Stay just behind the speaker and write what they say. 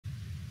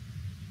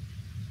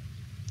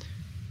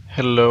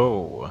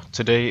Hello,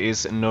 today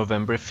is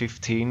November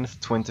 15th,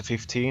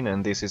 2015,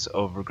 and this is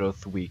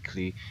Overgrowth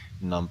Weekly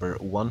number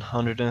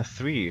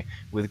 103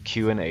 with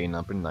Q&A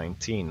number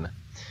 19.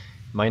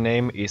 My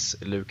name is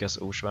Lukas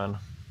Orsvan.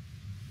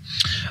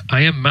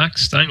 I am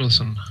Max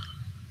Danielsson.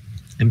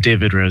 I'm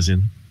David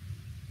Rosen.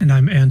 And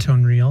I'm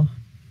Anton Reel.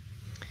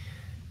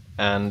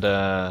 And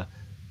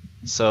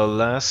so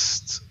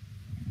last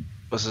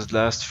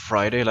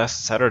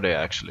Saturday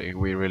actually,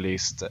 we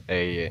released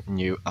a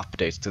new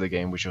update to the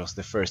game, which was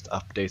the first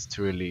update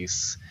to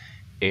release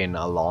in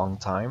a long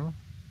time.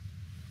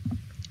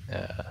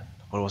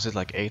 What was it,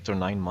 like 8 or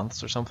 9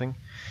 months or something?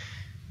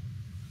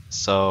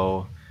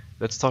 So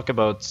let's talk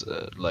about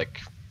like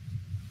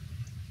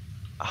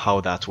how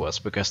that was,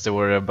 because there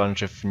were a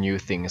bunch of new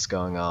things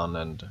going on,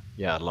 and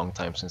yeah, a long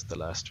time since the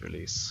last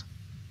release.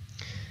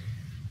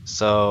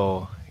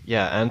 So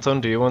yeah, Anton,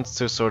 do you want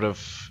to sort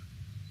of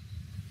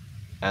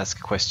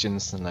ask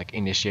questions and like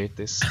initiate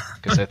this?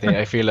 Because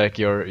I feel like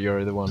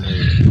you're the one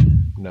who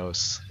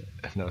knows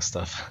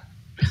stuff.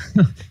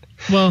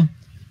 Well,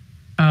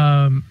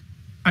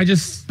 I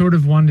just sort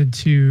of wanted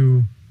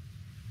to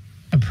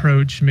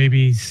approach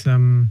maybe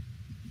some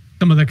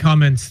of the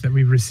comments that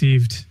we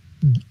received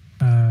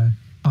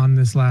on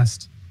this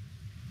last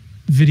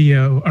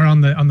video, or on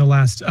the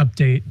last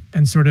update,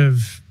 and sort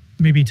of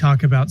maybe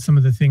talk about some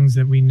of the things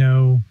that we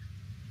know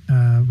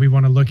we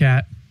want to look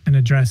at and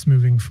address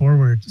moving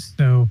forward.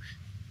 So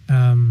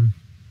one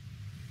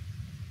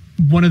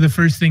of the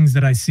first things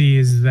that I see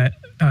is that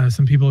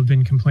some people have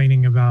been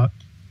complaining about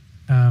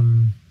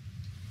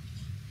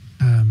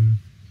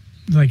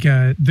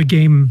the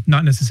game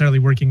not necessarily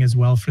working as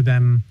well for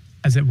them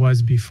as it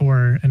was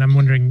before. And I'm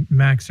wondering,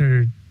 Max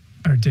or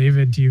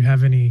David, do you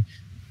have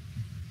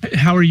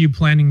how are you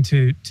planning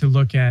to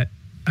look at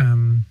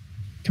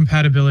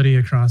compatibility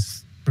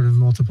across sort of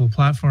multiple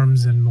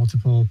platforms and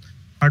multiple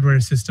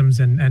hardware systems,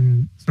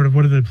 and sort of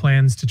what are the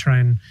plans to try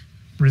and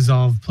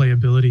resolve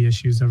playability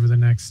issues for the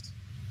next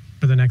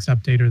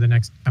update or the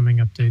next coming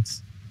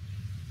updates?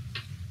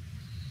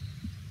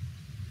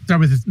 Start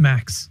with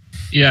Max.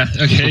 Yeah.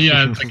 Okay.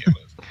 Yeah. I think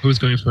who's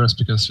going first,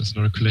 because there's a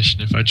lot of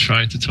collision if I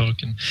try to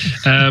talk. And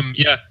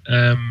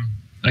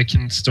I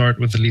can start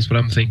with at least what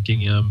I'm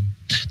thinking.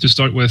 To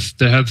start with,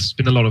 there has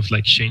been a lot of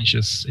like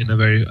changes in a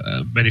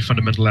very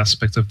fundamental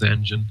aspect of the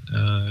engine,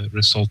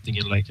 resulting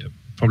in like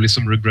probably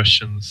some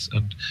regressions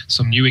and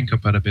some new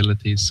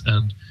incompatibilities.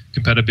 And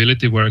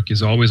compatibility work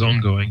is always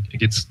ongoing.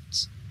 It's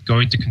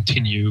going to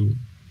continue,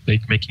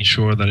 like making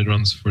sure that it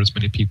runs for as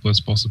many people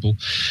as possible.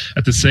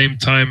 At the same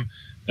time,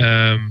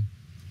 now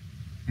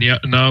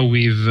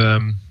we've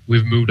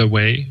moved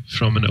away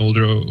from an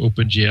older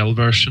OpenGL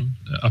version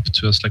up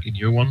to a slightly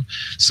newer one.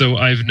 So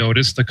I've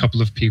noticed a couple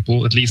of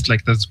people, at least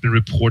like that's been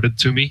reported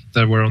to me,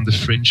 that were on the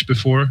fringe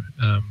before,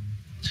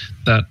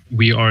 that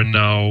we are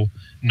now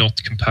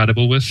not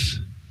compatible with.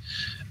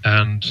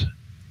 And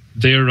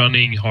they're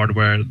running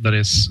hardware that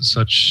is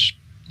such,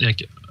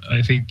 like,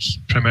 I think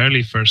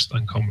primarily first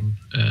uncommon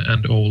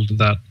and old,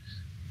 that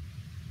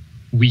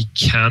we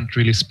can't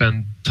really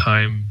spend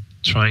time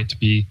trying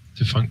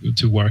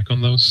to work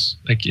on those.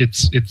 Like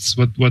it's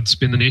what's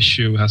been an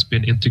issue has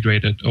been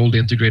old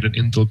integrated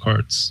Intel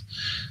cards,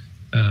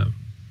 and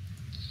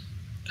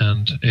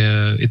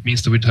it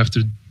means that we'd have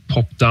to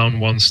pop down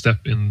one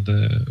step in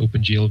the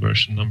OpenGL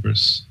version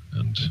numbers.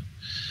 And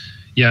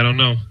yeah, I don't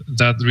know.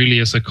 That really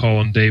is a call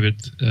on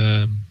David,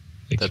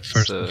 like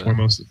first and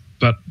foremost.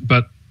 But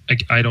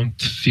I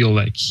don't feel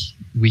like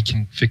we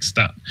can fix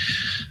that.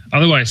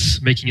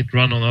 Otherwise, making it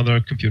run on other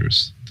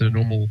computers, the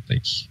normal,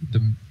 like the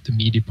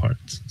meaty part,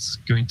 it's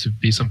going to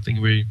be something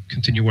we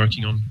continue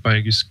working on by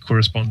just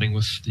corresponding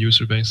with the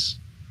user base.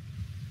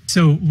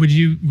 So would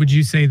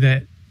you say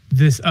that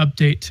this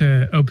update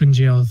to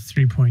OpenGL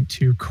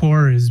 3.2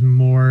 core is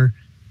more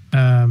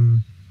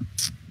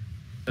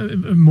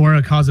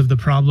a cause of the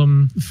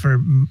problem for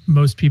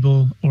most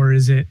people, or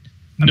is it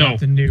about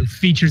the new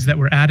features that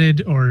were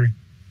added? Or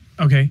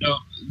okay, no,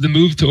 the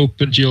move to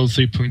OpenGL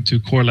 3.2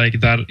 core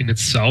like that in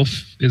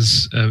itself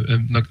is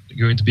not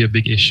going to be a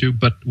big issue,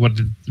 but what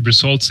it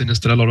results in is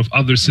that a lot of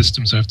other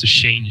systems have to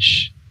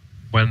change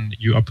when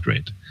you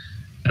upgrade,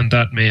 and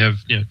that may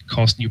have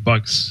caused new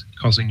bugs,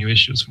 causing new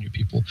issues for new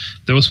people.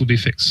 Those will be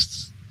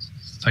fixed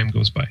as time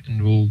goes by,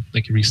 and we'll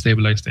like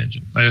restabilize the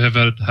engine. I have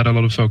had a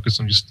lot of focus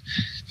on just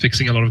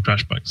fixing a lot of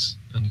crash bugs,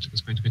 and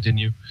it's going to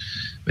continue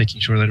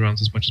making sure that it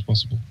runs as much as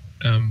possible.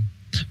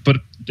 But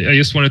I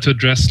just wanted to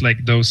address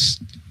like those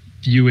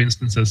few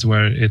instances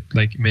where it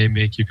like may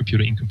make your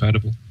computer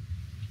incompatible.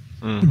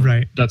 Mm-hmm.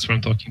 Right. That's what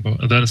I'm talking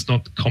about. And that is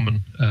not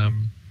common.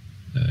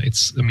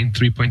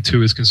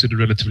 3.2 is considered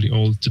relatively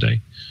old today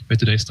by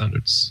today's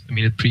standards. I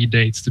mean, it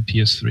predates the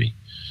PS3.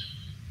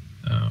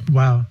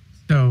 Wow.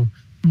 So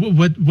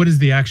what is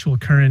the actual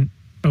current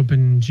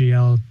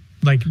OpenGL?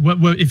 Like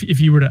what if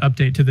you were to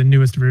update to the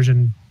newest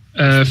version?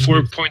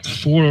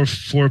 4.4 or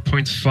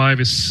 4.5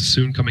 is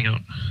soon coming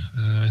out.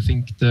 I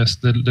think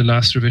the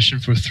last revision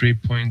for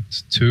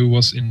 3.2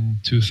 was in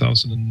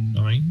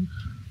 2009.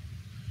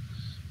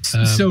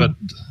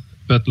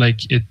 but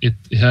like it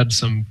had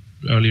some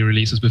early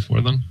releases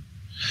before then.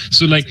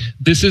 So like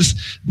this is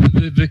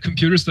the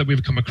computers that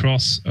we've come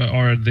across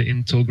are the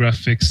Intel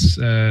Graphics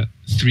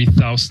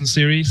 3000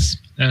 series,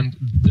 and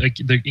like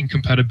the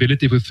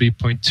incompatibility with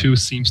 3.2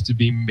 seems to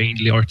be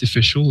mainly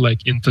artificial. Like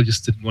Intel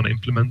just didn't want to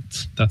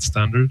implement that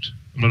standard.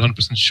 I'm not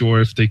 100%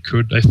 sure if they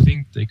could. I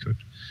think they could,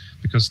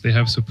 because they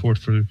have support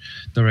for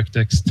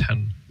DirectX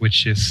 10,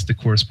 which is the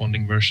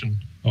corresponding version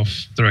of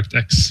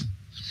DirectX.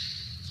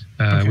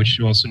 Which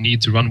you also need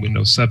to run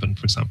Windows 7,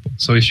 for example.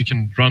 So if you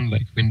can run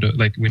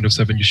like Windows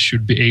 7, you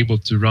should be able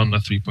to run a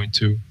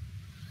 3.2.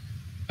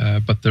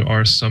 But there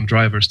are some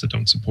drivers that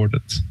don't support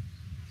it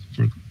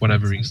for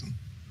whatever reason.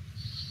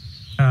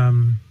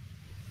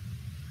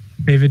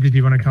 David, did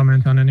you want to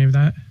comment on any of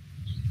that?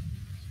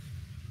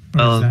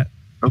 Well,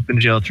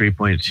 OpenGL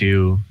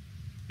 3.2,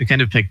 we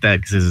kind of picked that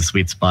because it's a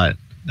sweet spot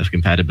of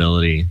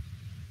compatibility.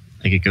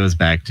 Like it goes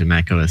back to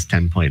macOS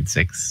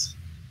 10.6.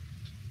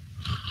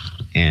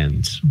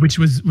 And which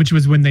was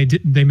when they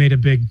made a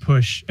big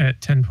push at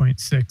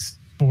 10.6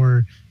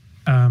 for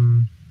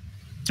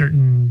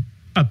certain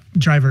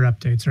driver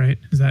updates, right?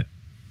 Is that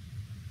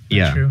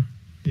true?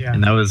 Yeah.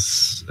 And that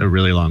was a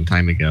really long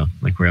time ago.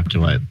 Like we're up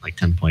to what, like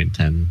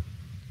 10.10?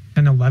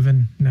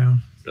 10.11 now.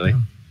 Really?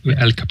 So,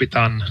 El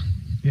Capitan.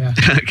 Yeah.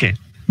 Okay.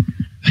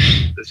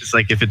 It's just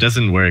like if it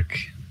doesn't work,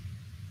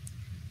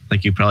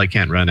 like you probably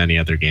can't run any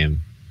other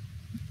game.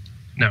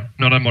 No,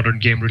 not a modern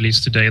game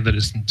released today that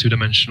isn't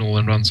two-dimensional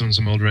and runs on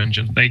some older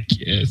engine. Like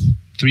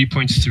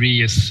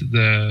 3.3 is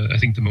I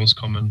think the most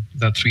common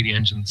that 3D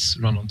engines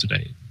run on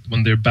today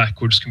when they're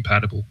backwards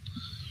compatible.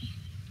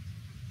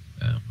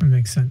 That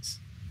makes sense.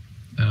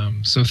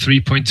 So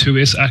 3.2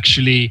 is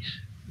actually,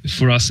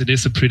 for us, it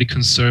is a pretty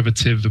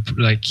conservative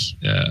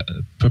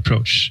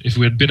approach. If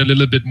we had been a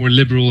little bit more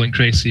liberal and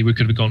crazy, we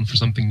could have gone for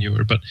something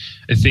newer. But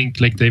I think,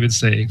 like David's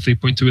saying,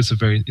 3.2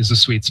 is a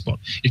sweet spot.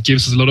 It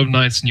gives us a lot of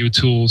nice new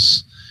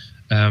tools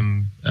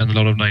and a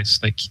lot of nice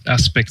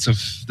aspects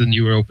of the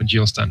newer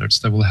OpenGL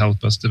standards that will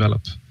help us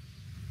develop.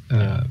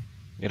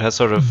 It has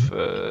sort of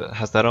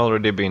has that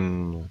already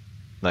been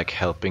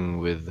helping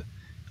with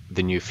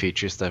the new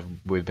features that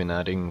we've been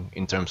adding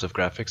in terms of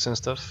graphics and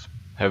stuff?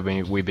 Have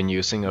we been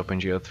using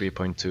OpenGL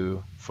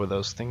 3.2 for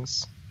those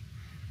things?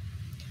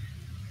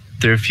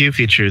 There are a few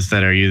features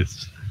that are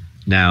used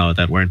now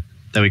that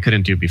we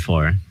couldn't do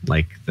before,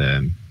 like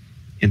the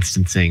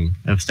instancing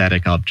of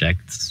static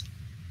objects,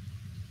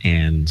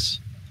 and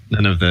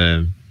none of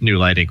the new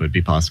lighting would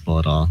be possible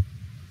at all.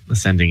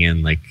 Sending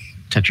in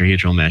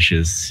tetrahedral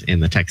meshes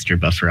in the texture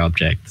buffer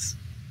objects.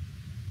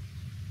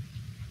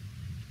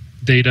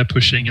 Data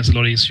pushing is a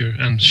lot easier,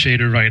 and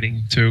shader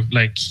writing too.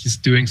 Like he's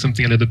doing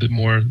something a little bit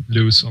more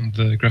loose on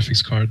the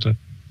graphics card, that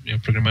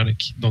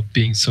programmatic, not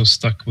being so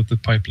stuck with the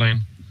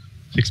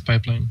fixed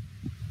pipeline.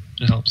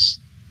 It helps.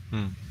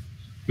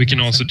 We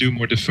can also do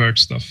more deferred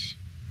stuff,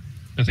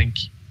 I think.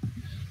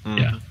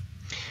 Yeah.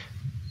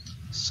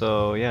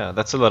 So yeah,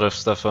 that's a lot of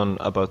stuff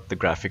about the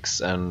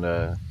graphics, and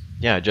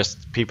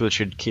just people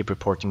should keep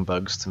reporting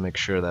bugs to make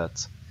sure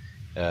that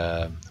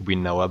we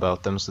know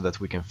about them, so that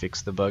we can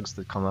fix the bugs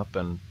that come up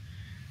and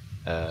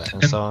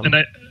so on. And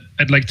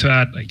I'd like to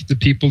add, the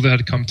people that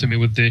had come to me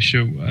with the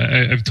issue,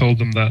 I've told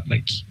them that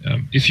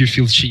if you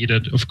feel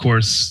cheated, of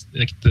course,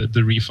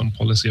 the refund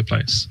policy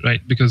applies,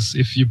 right? Because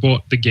if you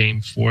bought the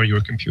game for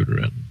your computer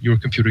and your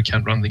computer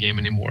can't run the game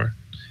anymore,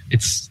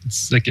 it's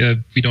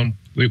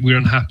we're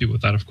unhappy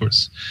with that, of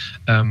course.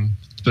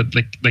 But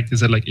like they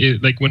said,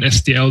 when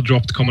SDL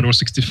dropped Commodore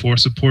 64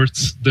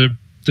 supports,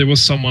 there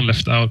was someone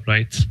left out,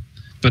 right?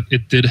 But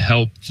it did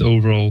help the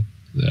overall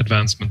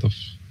advancement of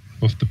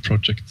the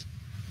project.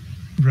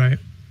 Right.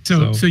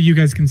 So you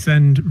guys can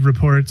send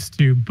reports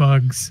to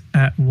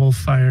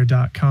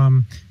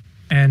bugs@wolffire.com,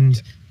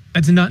 and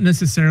that's not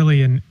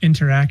necessarily an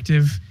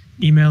interactive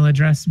email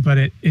address, but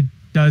it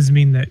does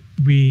mean that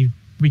we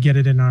get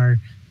it in our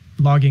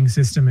logging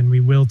system, and we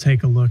will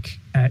take a look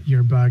at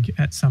your bug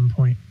at some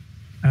point.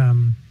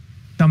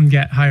 Some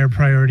get higher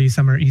priority,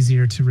 some are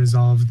easier to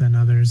resolve than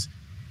others.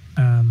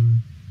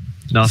 And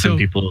often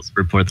people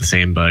report the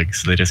same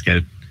bugs, so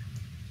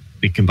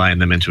we combine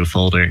them into a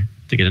folder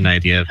to get an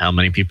idea of how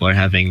many people are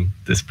having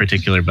this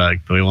particular bug,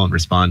 but we won't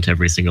respond to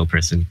every single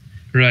person.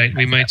 Right,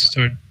 we might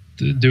start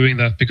doing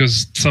that,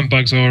 because some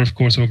bugs are, of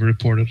course,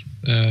 over-reported.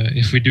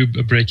 If we do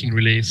a breaking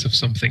release of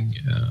something,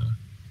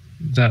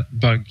 that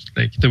bug,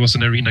 there was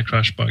an arena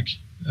crash bug.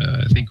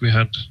 I think we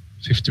had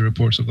 50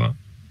 reports of that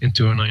in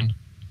 209.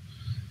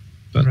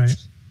 But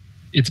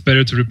it's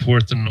better to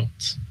report than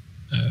not.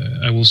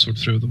 I will sort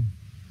through them.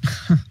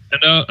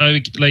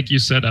 And like you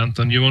said,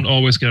 Anton, you won't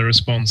always get a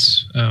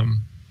response.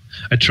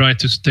 I try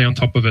to stay on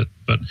top of it,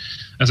 but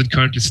as it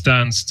currently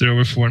stands, there are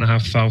over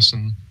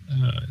 4,500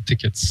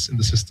 tickets in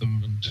the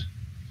system, and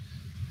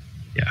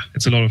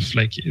it's a lot of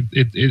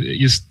it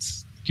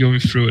just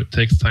going through it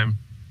takes time.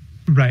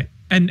 Right,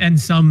 and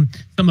some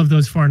of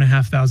those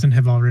 4,500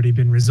 have already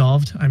been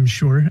resolved, I'm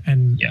sure,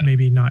 and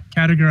maybe not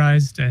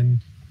categorized,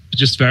 and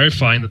just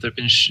verifying that they've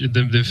been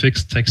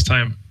fixed takes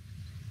time.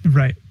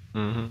 Right.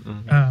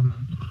 Mm-hmm.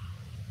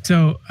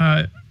 So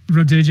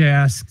Rodija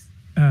asks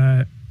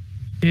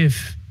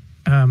if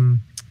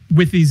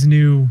with these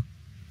new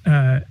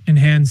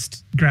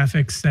enhanced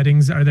graphics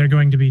settings, are there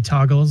going to be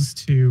toggles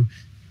to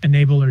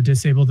enable or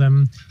disable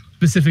them?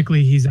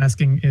 Specifically, he's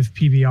asking if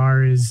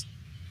PBR is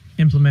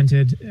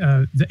implemented,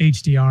 the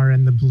HDR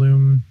and the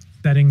bloom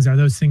settings, are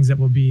those things that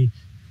will be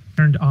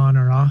turned on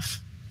or off?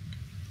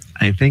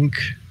 I think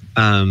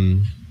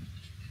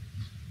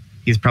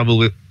he's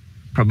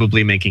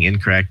probably making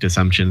incorrect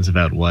assumptions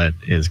about what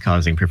is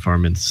causing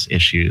performance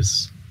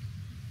issues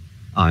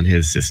on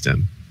his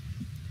system,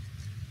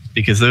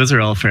 because those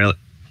are all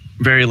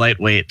very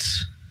lightweight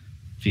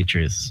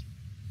features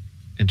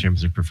in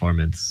terms of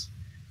performance.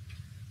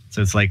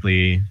 So it's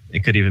likely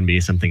it could even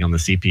be something on the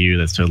CPU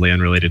that's totally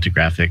unrelated to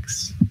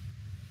graphics.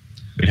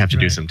 We'd have to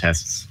do some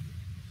tests.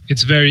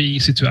 It's very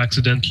easy to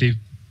accidentally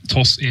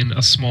toss in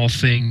a small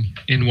thing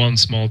in one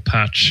small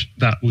patch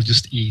that will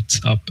just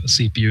eat up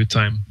CPU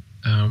time.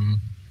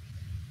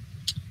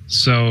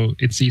 So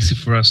it's easy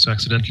for us to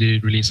accidentally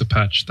release a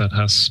patch that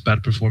has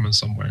bad performance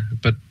somewhere.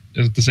 But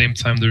at the same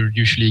time, they're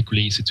usually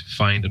equally easy to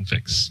find and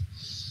fix.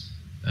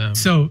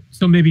 So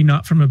maybe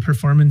not from a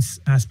performance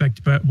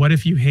aspect, but what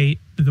if you hate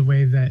the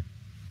way that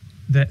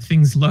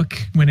things look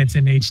when it's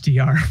in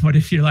HDR? What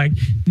if you're like,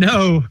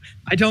 no,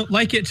 I don't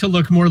like it to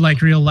look more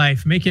like real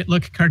life. Make it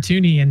look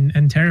cartoony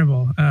and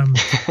terrible.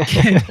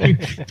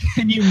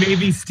 Can you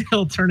maybe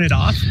still turn it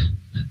off?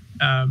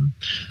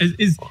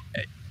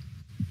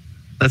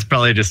 That's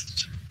probably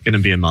just going to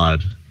be a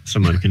mod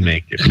someone can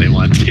make if they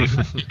want to.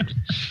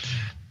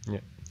 Yeah,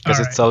 because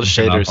it's all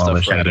shader stuff,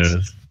 right?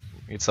 Shadows.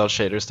 It's all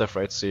shader stuff,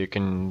 right? So you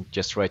can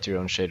just write your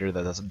own shader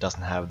that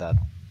doesn't have that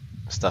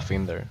stuff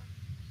in there,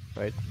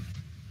 right?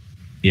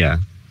 Yeah.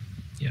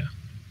 Yeah.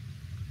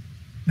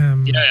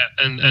 And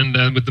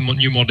with the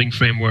new modding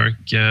framework,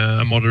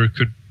 a modder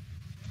could,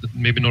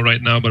 maybe not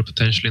right now, but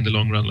potentially in the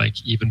long run,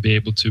 like even be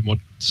able to mod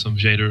some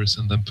shaders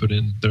and then put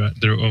in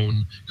their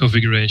own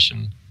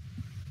configuration.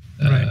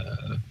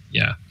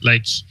 Yeah,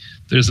 like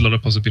there's a lot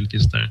of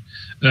possibilities there.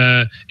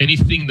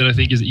 Anything that I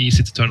think is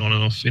easy to turn on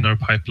and off in our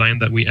pipeline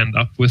that we end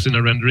up with in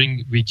a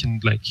rendering, we can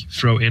like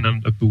throw in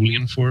a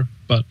Boolean for.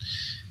 But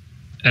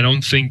I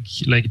don't think,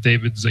 like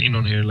David's in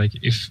on here, like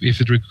if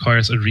it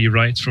requires a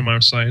rewrite from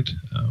our side,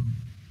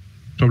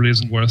 probably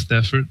isn't worth the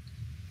effort.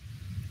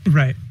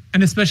 Right,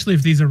 and especially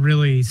if these are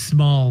really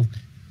small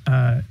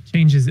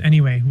changes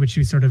anyway, which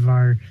we sort of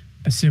are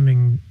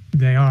assuming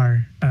they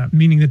are,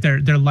 meaning that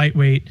they're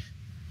lightweight.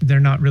 They're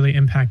not really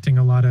impacting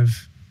a lot of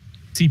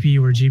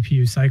CPU or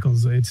GPU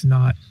cycles. It's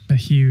not a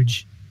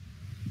huge.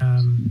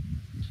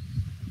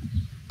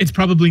 It's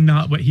probably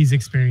not what he's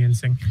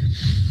experiencing.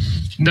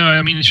 No,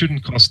 I mean it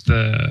shouldn't cause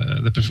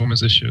the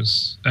performance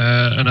issues.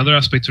 Another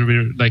aspect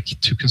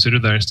to consider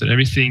there is that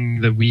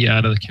everything that we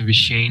add can be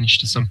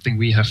changed to something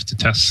we have to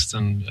test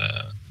and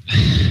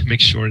make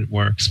sure it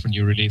works for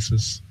new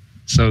releases.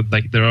 So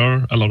like there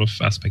are a lot of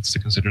aspects to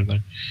consider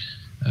there.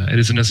 It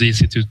isn't as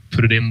easy to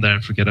put it in there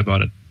and forget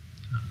about it.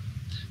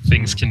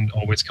 Things can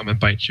always come and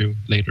bite you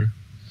later.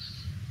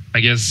 I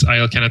guess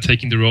I'll kind of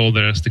taking the role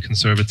there as the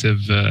conservative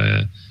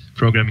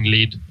programming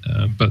lead,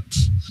 but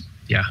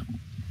yeah.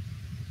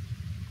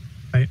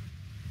 Right.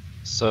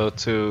 So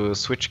to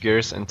switch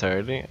gears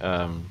entirely,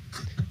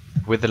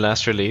 with the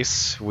last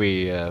release,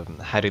 we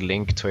had a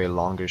link to a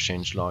longer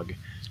changelog,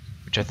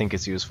 which I think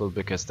is useful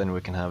because then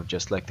we can have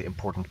just like the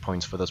important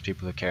points for those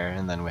people who care,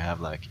 and then we have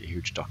like a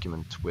huge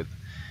document with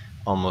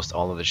almost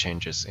all of the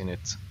changes in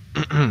it.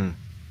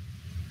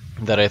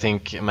 That I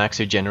think, Max,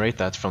 you generate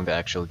that from the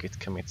actual Git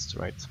commits,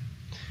 right?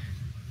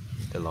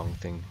 The long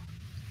thing,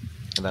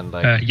 and then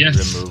like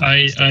yes, remove.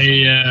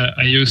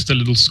 I used a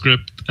little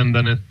script, and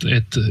then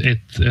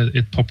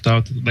it popped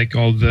out like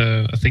all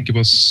the, I think it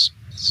was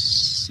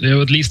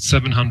at least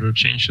 700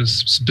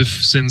 changes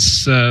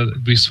since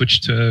we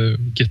switched to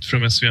Git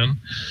from SVN,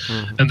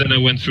 and then I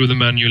went through them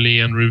manually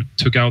and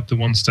took out the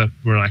ones that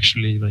were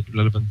actually like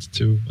relevant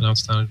to an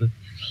outstandard.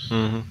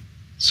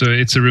 So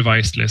it's a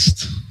revised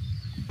list.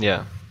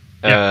 Yeah.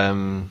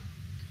 Yeah.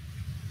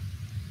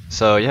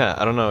 So yeah,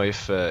 I don't know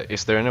if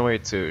is there any way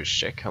to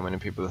check how many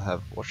people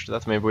have watched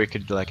that? Maybe we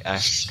could like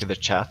ask the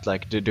chat,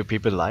 like, do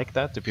people like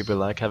that? Do people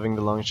like having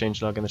the long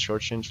changelog and the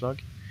short changelog?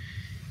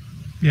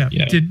 Yeah.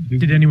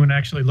 Did anyone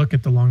actually look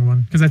at the long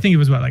one? Because I think it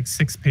was like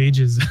 6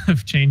 pages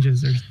of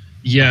changes. Or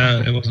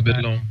yeah, it was a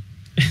bit long.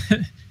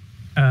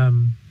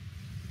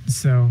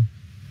 So,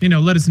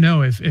 let us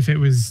know if it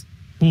was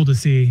cool to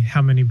see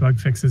how many bug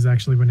fixes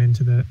actually went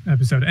into the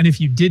episode, and if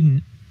you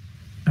didn't.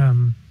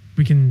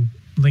 We can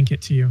link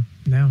it to you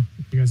now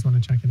if you guys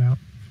want to check it out.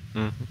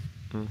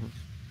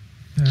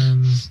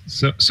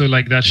 So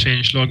like that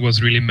changelog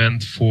was really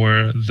meant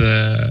for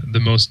the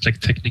most like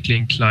technically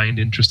inclined,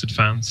 interested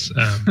fans.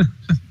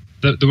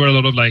 There were a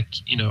lot of like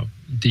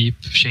deep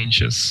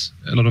changes,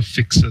 a lot of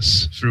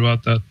fixes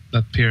throughout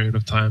that period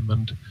of time,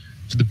 and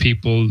for the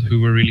people who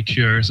were really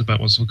curious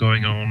about what's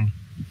going on,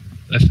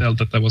 I felt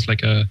that was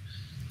like a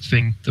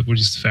thing that was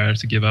just fair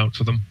to give out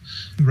for them.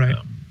 Right.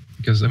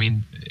 Because I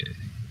mean,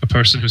 a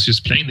person who's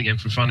just playing the game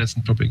for fun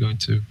isn't probably going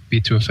to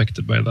be too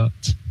affected by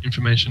that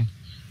information.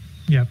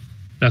 Yeah.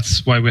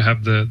 That's why we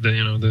have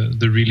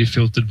the really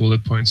filtered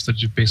bullet points that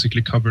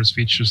basically covers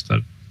features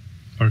that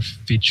are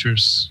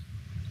features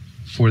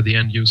for the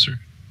end user.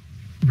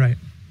 Right.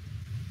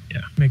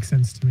 Yeah. Makes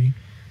sense to me.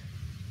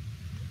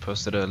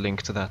 Posted a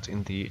link to that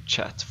in the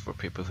chat for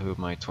people who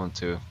might want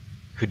to,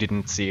 who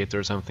didn't see it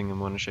or something and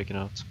want to check it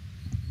out.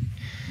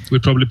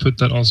 We'll probably put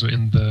that also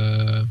in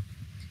the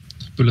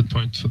bullet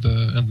point for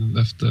the end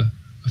left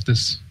of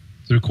this,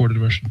 the recorded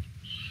version.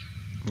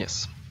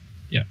 Yes.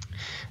 Yeah.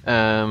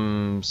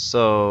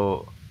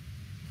 So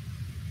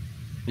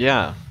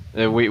yeah,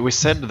 we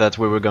said that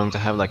we were going to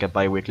have like a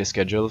bi-weekly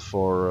schedule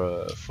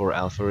for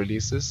alpha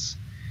releases.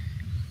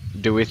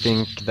 Do we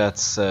think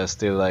that's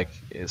still like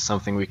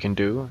something we can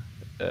do?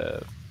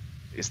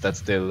 Is that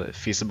still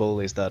feasible?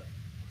 Is that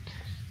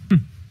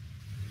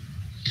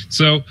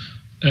so?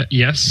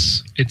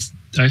 Yes,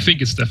 I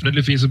think it's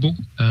definitely feasible.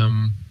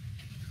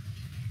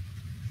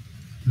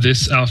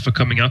 This alpha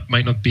coming up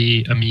might not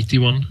be a meaty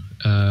one.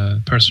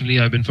 Personally,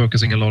 I've been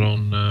focusing a lot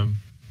on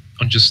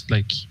just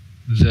like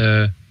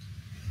the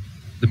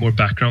more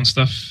background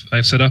stuff.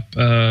 I've set up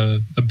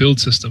a build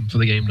system for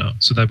the game now,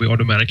 so that we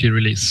automatically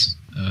release.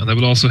 That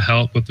will also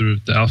help with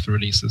the alpha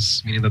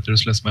releases, meaning that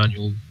there's less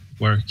manual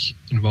work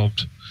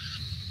involved.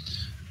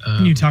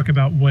 Can you talk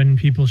about when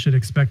people should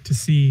expect to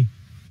see,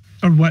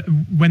 or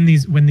when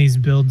these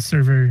build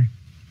server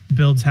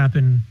builds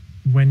happen?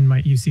 When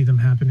might you see them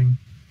happening?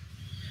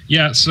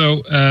 Yeah,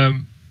 so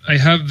I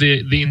have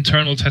the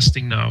internal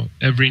testing now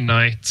every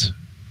night,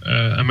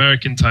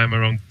 American time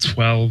around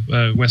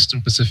 12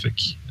 Western Pacific,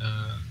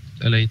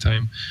 LA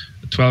time,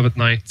 12 at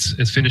night.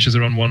 It finishes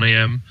around 1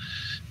 a.m.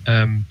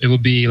 It will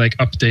be like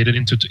updated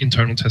into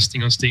internal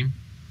testing on Steam,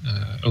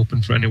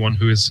 open for anyone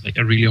who is like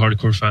a really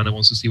hardcore fan and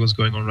wants to see what's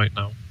going on right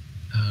now.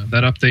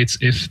 That updates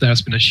if there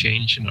has been a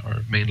change in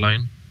our main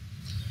line.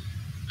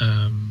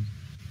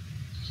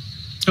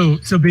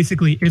 So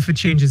basically, if a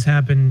change has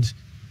happened,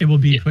 it will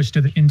be pushed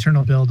to the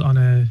internal build on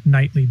a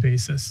nightly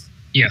basis.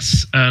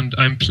 Yes, and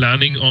I'm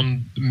planning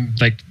on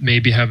like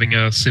maybe having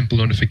a simple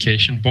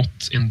notification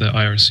bot in the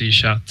IRC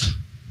chat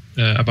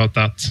about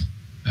that,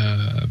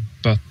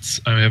 but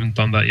I haven't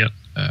done that yet.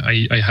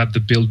 I had the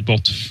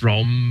BuildBot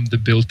from the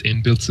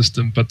built-in build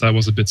system, but that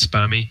was a bit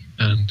spammy,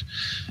 and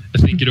I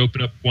think it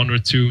opened up one or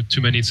two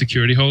too many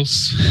security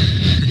holes.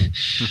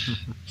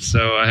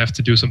 So I have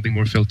to do something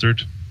more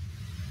filtered.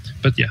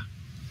 But yeah.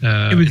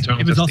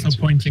 It was also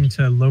pointing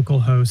to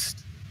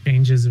local-host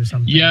changes or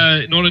something.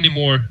 Yeah, not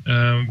anymore,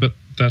 but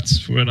that's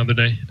for another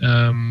day.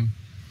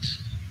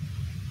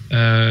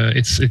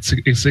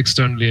 It's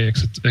externally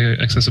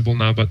accessible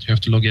now, but you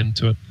have to log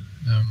into it.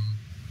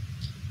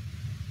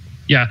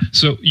 Yeah,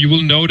 so you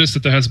will notice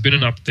that there has been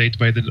an update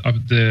by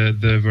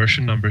the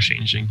version number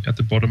changing at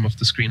the bottom of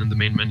the screen in the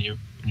main menu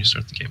when you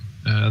start the game.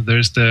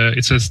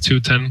 It says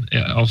 210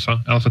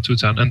 alpha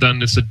 210, and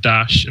then it's a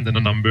dash and then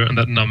a number, and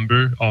that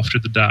number after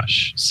the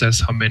dash says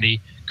how many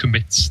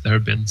commits there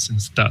have been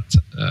since that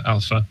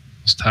alpha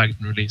was tagged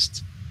and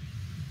released.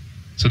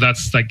 So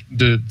that's like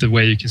the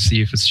way you can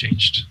see if it's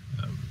changed.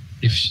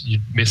 If you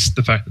missed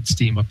the fact that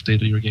Steam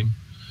updated your game,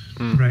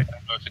 right? I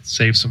don't know if it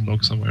saves some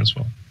log somewhere as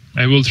well.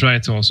 I will try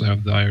to also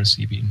have the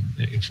IRC be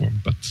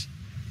informed, but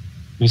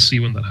we'll see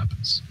when that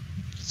happens.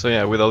 So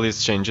yeah, with all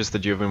these changes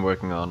that you've been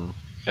working on,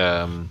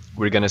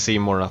 we're gonna see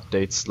more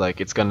updates. Like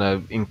it's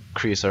gonna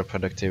increase our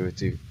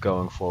productivity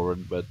going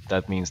forward, but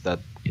that means that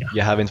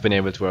you haven't been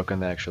able to work on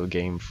the actual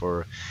game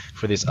for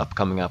this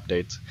upcoming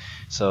update.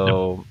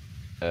 So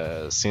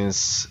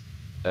since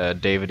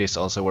David is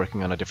also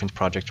working on a different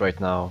project right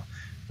now,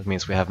 that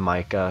means we have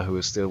Micah who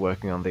is still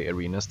working on the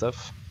arena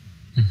stuff.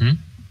 Mm-hmm.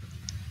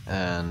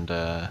 And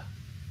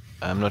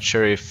I'm not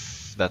sure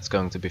if that's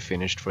going to be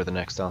finished for the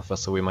next alpha,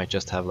 so we might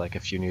just have like a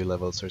few new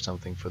levels or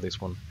something for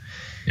this one.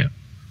 Yeah.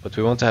 But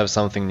we want to have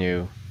something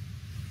new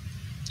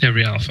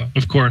every alpha,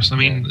 of course. I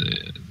mean,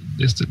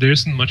 there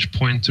isn't much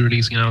point to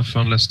releasing an alpha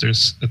unless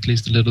there's at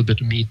least a little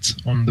bit of meat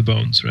on the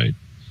bones, right?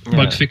 Yeah.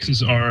 Bug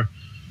fixes are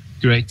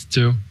great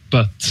too,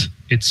 but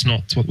it's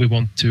not what we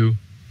want to.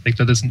 Like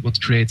that isn't what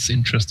creates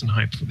interest and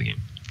hype for the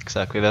game.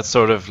 Exactly. That's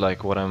sort of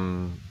like what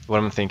I'm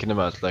thinking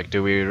about. Like,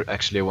 do we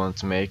actually want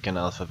to make an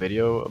alpha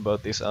video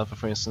about this alpha,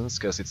 for instance?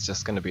 Because it's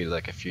just going to be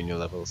like a few new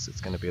levels.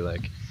 It's going to be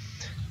like,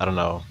 I don't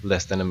know,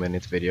 less than a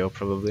minute video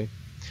probably.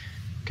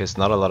 Because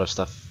not a lot of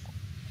stuff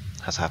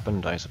has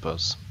happened, I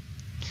suppose.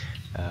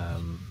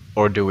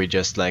 Or do we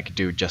just like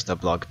do just a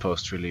blog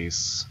post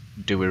release?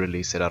 Do we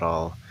release it at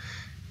all?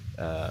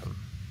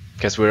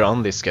 Because we're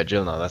on this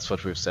schedule now. That's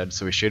what we've said.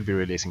 So we should be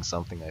releasing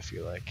something, I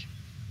feel like.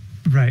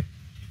 Right.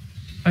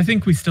 I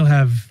think we still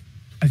have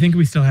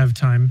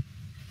time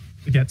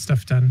to get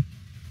stuff done.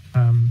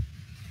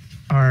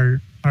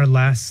 Our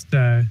last,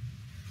 when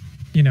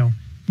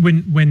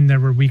there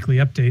were weekly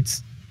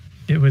updates,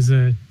 it was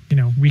a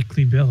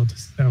weekly build.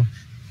 So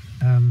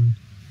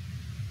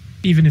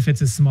even if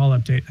it's a small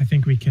update, I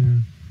think we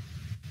can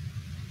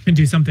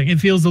do something. It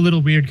feels a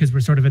little weird because we're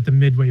sort of at the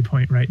midway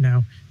point right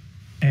now,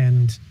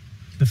 and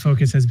the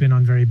focus has been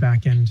on very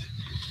back end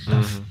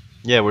stuff.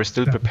 Yeah, we're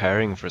still So-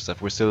 preparing for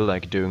stuff. We're still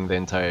like doing the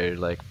entire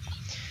like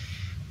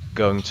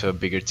going to a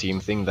bigger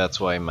team thing. That's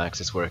why Max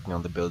is working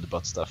on the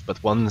BuildBot stuff.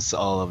 But once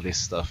all of this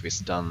stuff is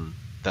done,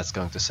 that's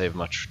going to save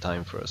much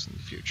time for us in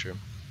the future.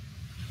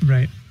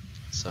 Right.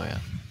 So yeah.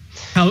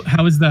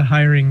 How is the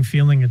hiring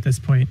feeling at this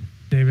point,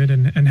 David?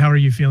 And how are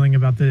you feeling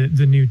about the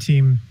new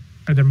team?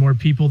 Are there more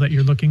people that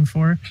you're looking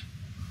for?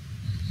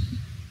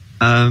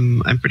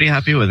 I'm pretty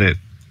happy with it.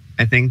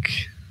 I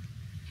think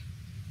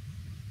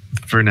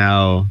for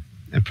now,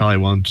 I probably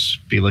won't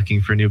be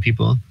looking for new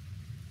people.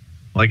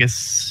 Well, I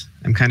guess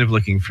I'm kind of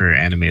looking for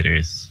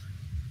animators,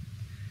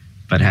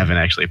 but haven't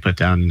actually put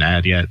down an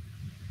ad yet.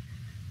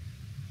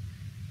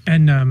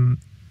 And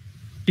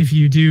if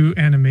you do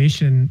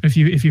animation, if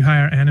you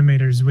hire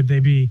animators, would they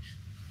be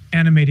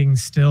animating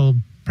still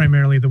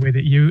primarily the way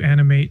that you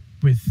animate,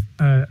 with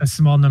a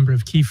small number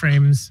of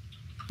keyframes,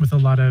 with a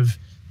lot of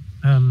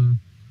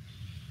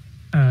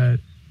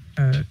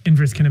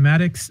inverse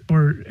kinematics,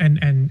 or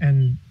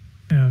and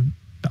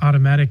the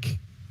automatic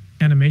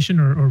animation,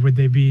 or would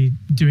they be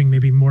doing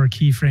maybe more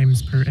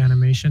keyframes per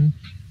animation?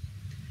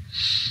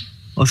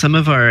 Well, some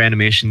of our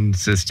animation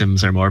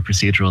systems are more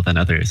procedural than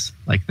others.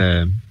 Like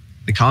the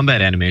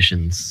combat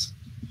animations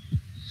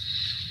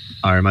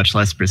are much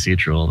less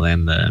procedural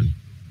than the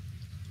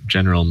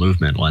general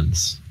movement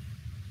ones.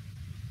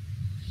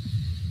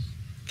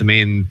 The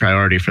main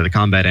priority for the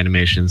combat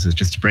animations is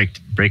just to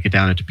break it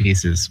down into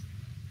pieces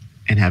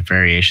and have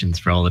variations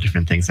for all the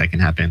different things that can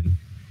happen.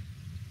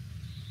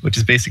 Which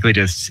is basically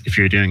just if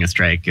you're doing a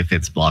strike, if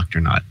it's blocked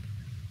or not.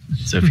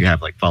 So if you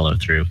have like follow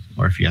through,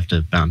 or if you have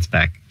to bounce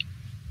back.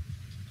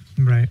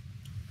 Right.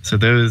 So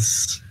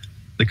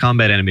the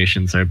combat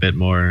animations are a bit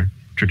more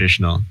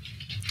traditional.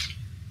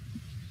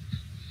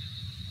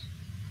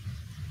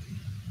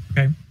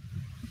 Okay.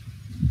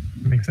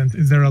 Makes sense.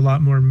 Is there a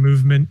lot more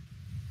movement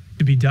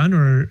to be done,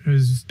 or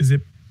is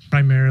it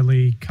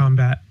primarily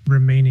combat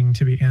remaining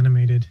to be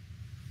animated?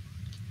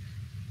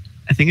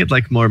 I think I'd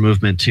like more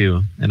movement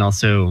too, and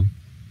also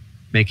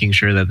making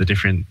sure that the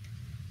different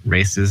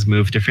races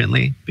move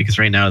differently, because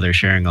right now they're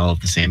sharing all of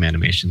the same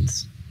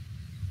animations.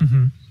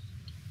 Mm-hmm.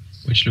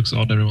 Which looks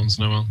odd every once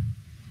in a while.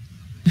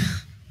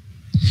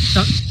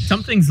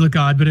 Some things look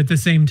odd, but at the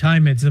same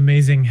time, it's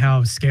amazing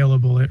how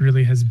scalable it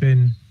really has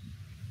been.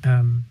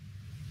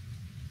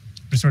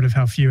 For sort of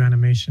how few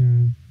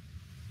animation,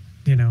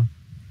 I'm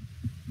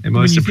When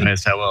most you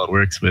surprised how well it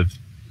works with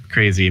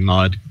crazy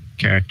mod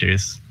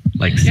characters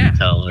like Yeah.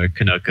 Sintel or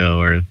Konoko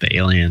or the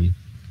Alien.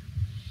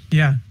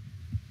 Yeah.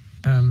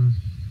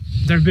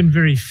 There have been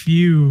very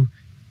few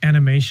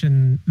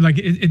animation, like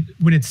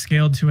when it's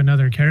scaled to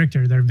another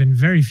character, there have been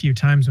very few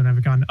times when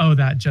I've gone, oh,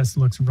 that just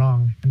looks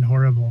wrong and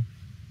horrible.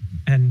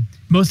 And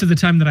most of the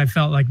time that I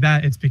felt like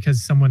that, it's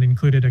because someone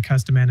included a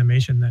custom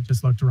animation that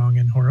just looked wrong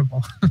and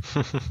horrible.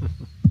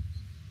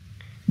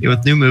 Yeah,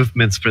 with new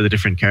movements for the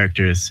different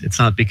characters, it's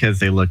not because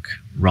they look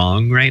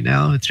wrong right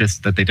now, it's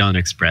just that they don't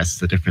express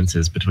the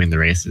differences between the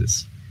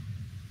races,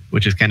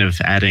 which is kind of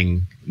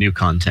adding new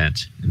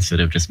content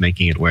instead of just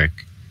making it work.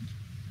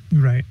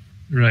 Right.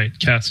 Right.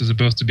 Cats are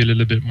supposed to be a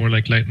little bit more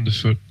like light on the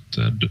foot.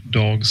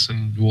 Dogs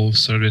and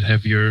wolves are a bit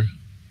heavier.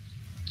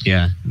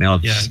 Yeah, they all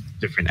have Yeah.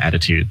 different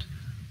attitude.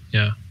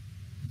 Yeah.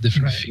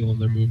 Different Right. feel on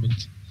their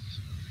movement.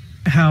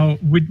 How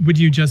would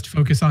you just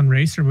focus on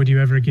race, or would you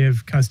ever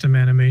give custom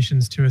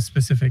animations to a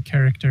specific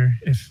character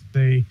if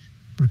they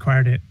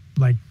required it,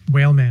 like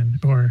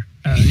Whaleman or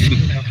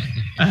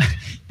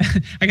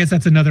I guess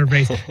that's another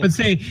race. But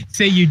say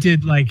you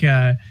did like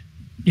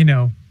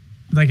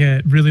like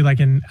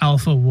an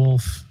alpha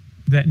wolf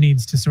that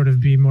needs to sort of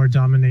be more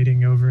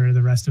dominating over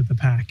the rest of the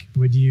pack.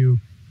 Would you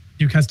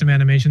do custom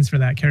animations for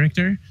that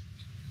character?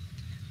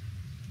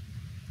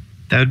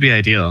 That would be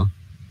ideal,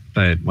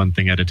 but one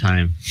thing at a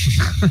time.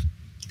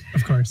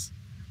 Of course.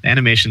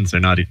 Animations are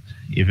not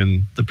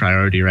even the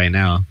priority right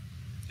now,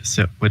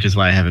 so which is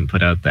why I haven't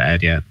put out the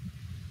ad yet.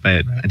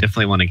 But Right. I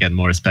definitely want to get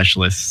more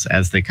specialists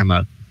as they come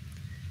up.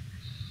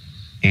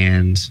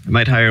 And I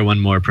might hire one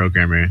more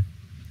programmer.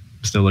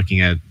 I'm still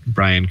looking at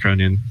Brian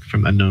Cronin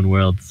from Unknown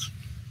Worlds.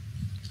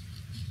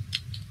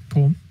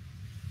 Cool.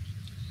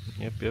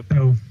 Yep.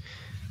 So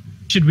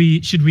should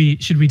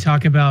we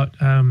talk about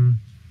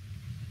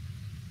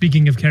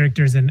speaking of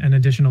characters and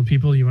additional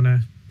people, you want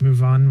to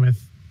move on with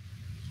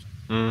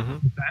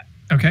that?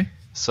 Okay.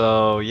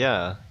 So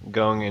yeah,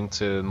 going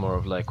into more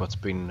of like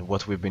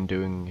what we've been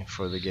doing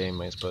for the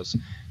game, I suppose.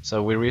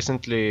 So we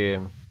recently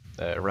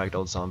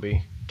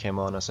RagdollZombie came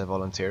on as a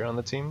volunteer on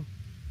the team,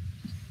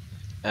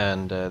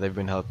 and they've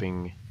been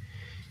helping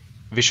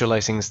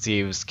visualizing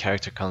Steve's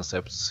character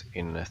concepts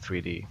in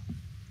 3D.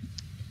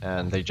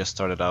 And they just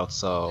started out,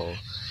 so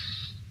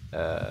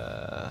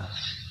I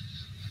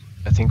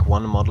think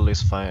one model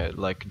is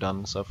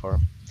done so far,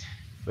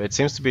 but it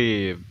seems to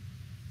be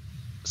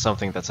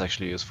something that's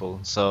actually useful.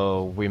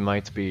 So we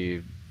might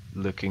be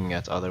looking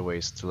at other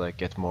ways to like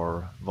get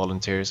more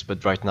volunteers,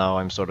 but right now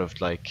I'm sort of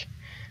like,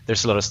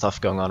 there's a lot of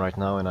stuff going on right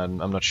now, and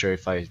I'm not sure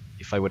if I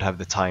would have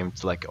the time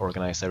to like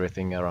organize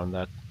everything around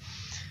that.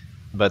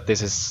 But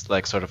this is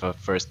like sort of a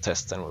first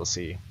test, and we'll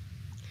see.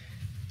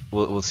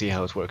 We'll see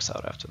how it works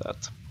out after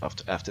that.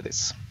 After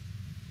this.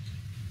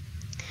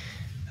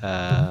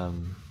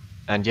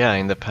 And yeah,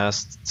 in the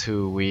past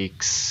 2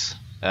 weeks,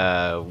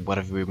 what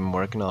have we been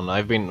working on?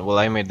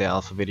 I made the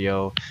alpha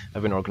video.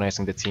 I've been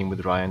organizing the team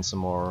with Ryan some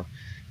more.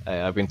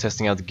 I've been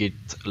testing out Git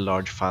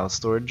large file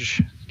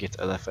storage, Git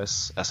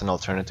LFS, as an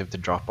alternative to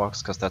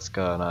Dropbox, because that's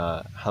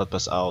gonna help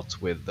us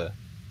out with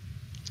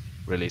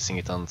releasing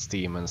it on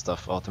Steam and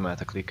stuff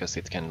automatically, because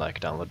it can like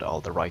download all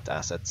the right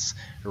assets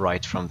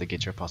right from the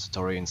Git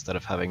repository instead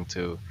of having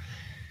to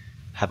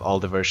have all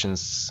the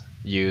versions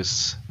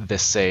use the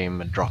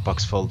same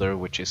Dropbox folder,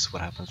 which is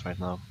what happens right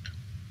now.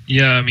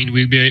 Yeah, I mean,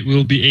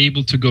 we'll be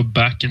able to go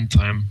back in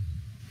time.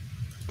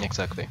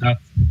 Exactly.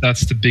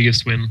 That's the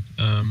biggest win,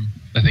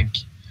 I think.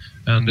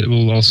 And it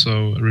will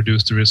also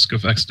reduce the risk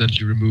of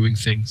accidentally removing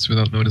things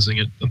without noticing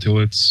it until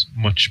it's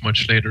much,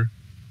 much later.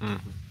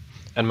 Mm-hmm.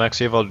 And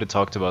Max, you've already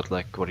talked about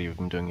like what you've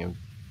been doing in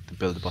the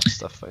BuildBot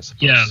stuff, I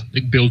suppose. Yeah,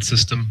 big build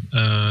system.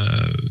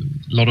 A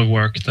lot of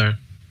work there.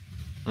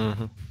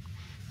 Mm-hmm.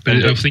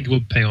 But I think it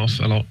will pay off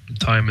a lot of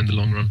time in the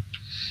long run.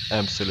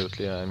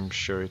 Absolutely, I'm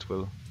sure it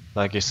will.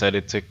 Like you said,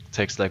 it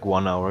takes like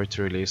 1 hour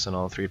to release on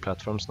all 3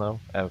 platforms now,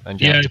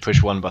 and you have to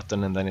push one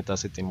button, and then it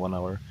does it in 1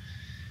 hour.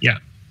 Yeah.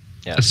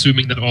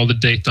 Assuming that all the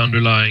data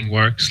underlying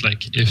works.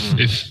 Like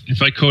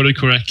if I code it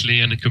correctly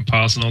and it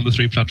compiles on all the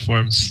 3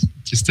 platforms, it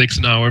just takes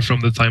an hour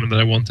from the time that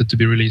I want it to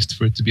be released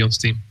for it to be on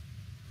Steam.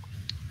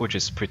 Which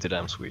is pretty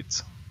damn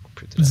sweet.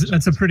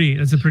 That's a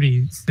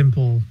pretty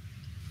simple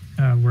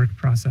work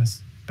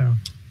process. So.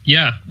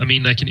 Yeah, I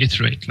mean, I can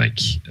iterate like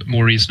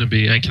more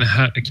reasonably. I can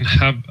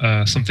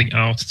have something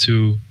out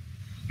to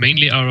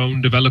mainly our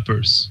own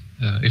developers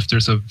if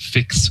there's a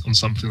fix on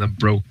something that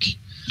broke.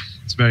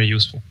 It's very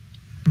useful.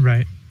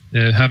 Right.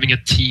 Having a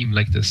team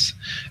like this,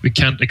 we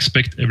can't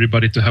expect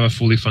everybody to have a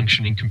fully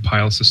functioning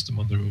compile system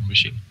on their own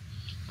machine.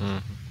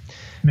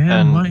 Mm-hmm.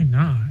 Man, why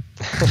not?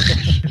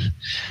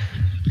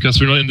 Because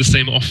we're not in the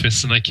same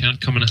office, and I can't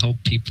come and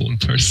help people in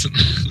person.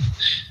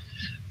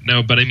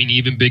 No, but I mean,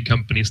 even big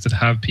companies that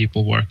have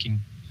people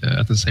working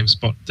at the same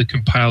spot, the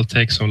compile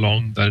takes so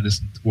long that it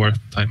isn't worth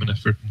time and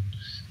effort and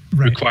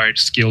required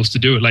skills to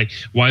do it. Like,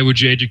 why would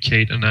you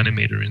educate an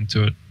animator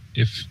into it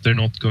if they're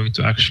not going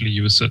to actually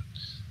use it?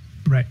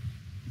 Right.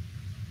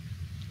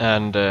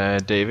 And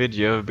David,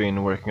 you have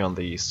been working on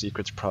the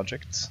Secrets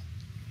project.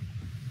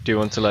 Do you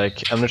want to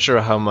like? I'm not sure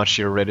how much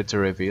you're ready to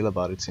reveal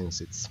about it, since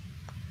it's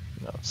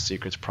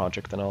Secrets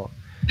project and all.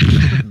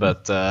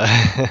 But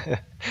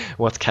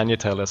what can you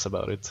tell us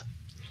about it?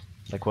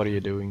 Like, what are you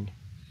doing?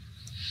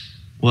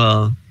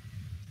 Well,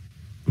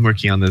 I'm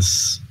working on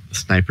this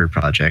sniper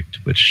project,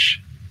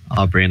 which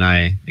Aubrey and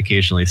I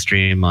occasionally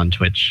stream on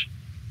Twitch.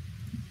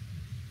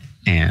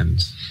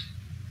 And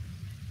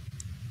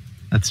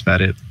that's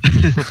about it.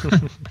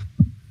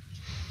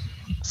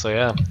 So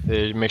yeah,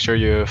 make sure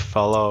you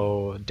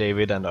follow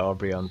David and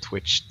Aubrey on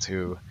Twitch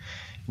to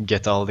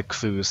get all the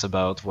clues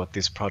about what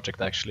this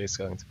project actually is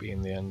going to be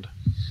in the end.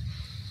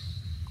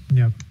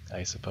 Yep.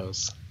 I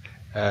suppose.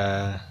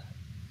 I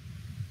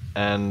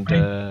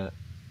was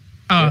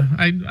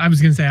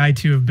gonna say I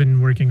too have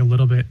been working a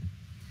little bit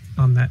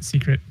on that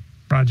secret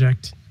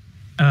project.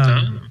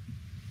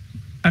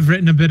 I've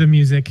written a bit of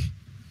music,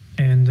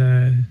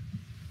 and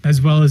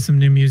as well as some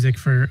new music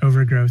for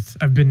Overgrowth.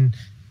 I've been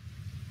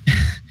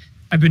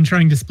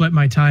trying to split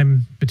my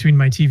time between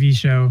my TV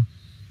show,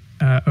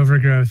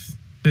 Overgrowth,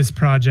 this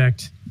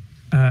project,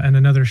 and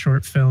another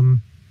short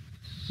film,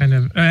 and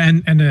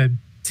a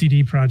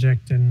CD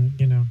project, and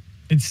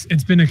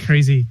it's been a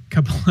crazy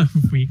couple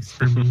of weeks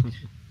for me.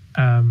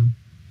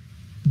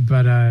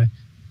 But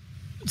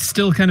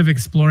still kind of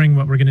exploring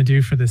what we're going to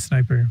do for this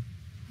sniper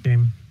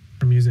game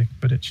for music,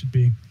 but it should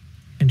be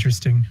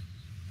interesting.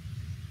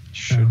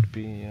 Should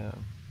be, yeah.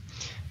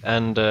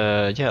 And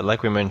yeah,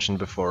 like we mentioned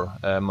before,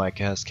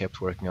 Micah has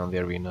kept working on the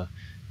arena.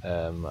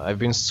 I've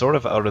been sort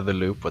of out of the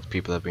loop what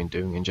people have been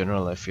doing in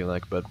general, I feel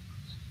like, but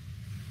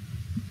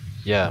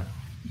yeah,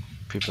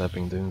 people have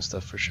been doing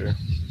stuff for sure.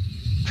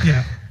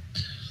 Yeah.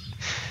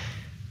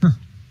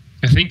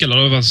 I think a lot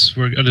of us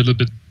were a little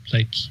bit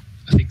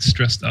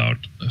stressed out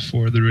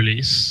for the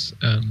release,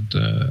 and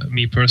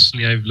me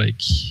personally, I've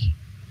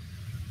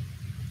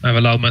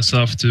allowed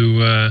myself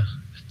to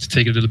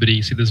take it a little bit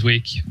easy this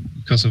week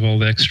because of all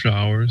the extra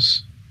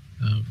hours.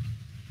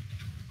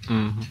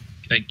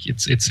 Like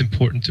it's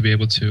important to be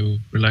able to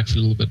relax a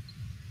little bit.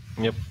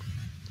 Yep.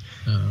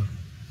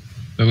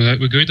 But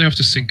we're going to have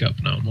to sync up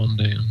now on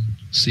Monday and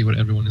see what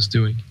everyone is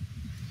doing.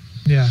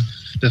 Yeah.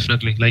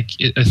 Definitely.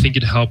 I think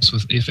it helps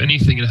with, if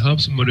anything, it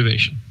helps with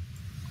motivation.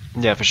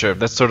 Yeah, for sure.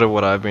 That's sort of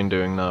what I've been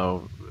doing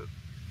now.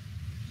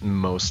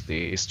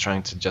 Mostly is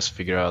trying to just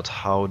figure out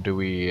how do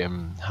we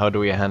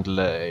handle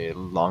a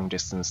long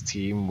distance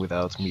team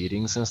without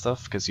meetings and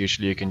stuff, because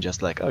usually you can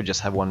just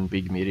just have one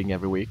big meeting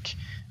every week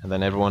and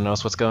then everyone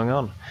knows what's going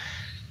on.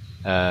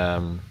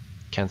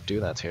 Can't do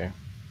that here.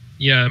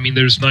 Yeah, I mean,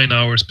 there's 9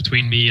 hours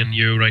between me and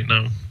you right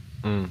now.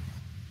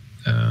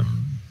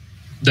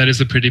 That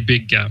is a pretty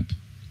big gap.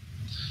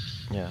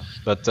 Yeah,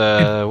 but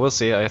we'll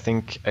see. I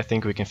think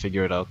we can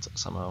figure it out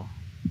somehow.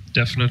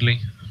 Definitely.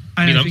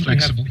 I I'm think we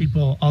flexible. have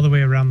people all the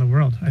way around the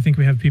world. I think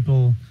we have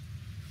people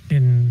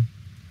in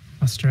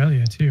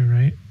Australia too,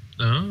 right?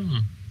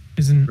 Oh,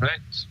 Isn't right.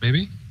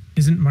 Maybe.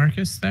 isn't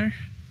Marcus there?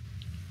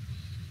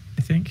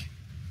 I think.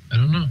 I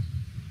don't know.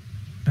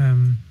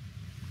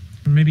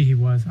 Or maybe he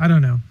was. I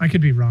don't know. I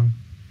could be wrong.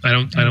 I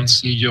don't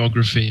see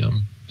geography.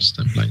 I'm just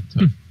blind.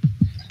 So.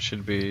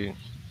 Should be.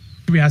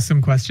 Should we ask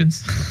some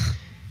questions?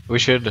 We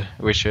should.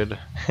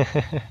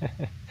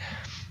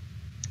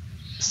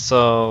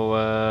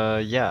 So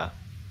yeah,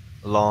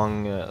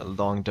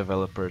 long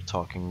developer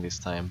talking this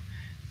time,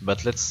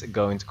 but let's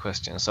go into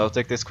questions. So I'll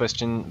take this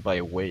question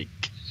by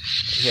Wake.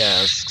 He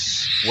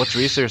asks, what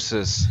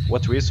resources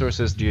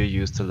do you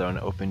use to learn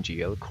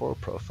OpenGL core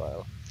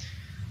profile?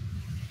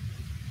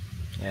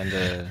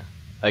 And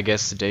I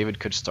guess David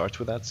could start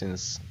with that,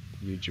 since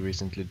you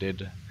recently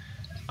did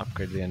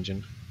upgrade the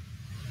engine.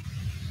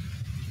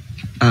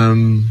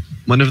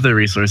 One of the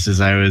resources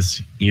I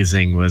was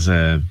using was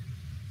a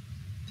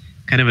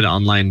kind of an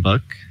online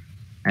book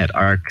at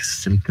Arc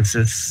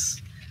Synthesis.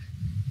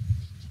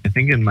 I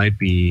think it might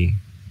be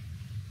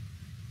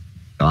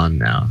gone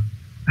now,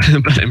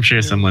 but I'm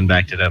sure someone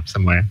backed it up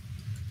somewhere.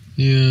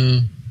 Yeah.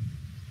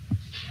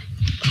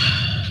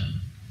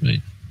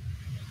 Right.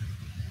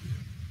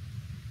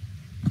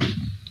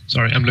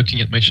 Sorry, I'm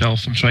looking at my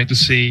shelf. I'm trying to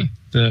see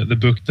the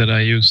book that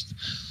I used.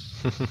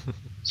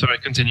 Sorry,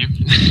 continue.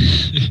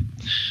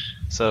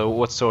 So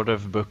what sort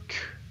of book,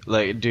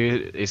 like,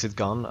 is it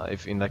gone?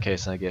 If in that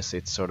case, I guess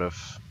it's sort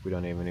of, we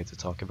don't even need to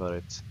talk about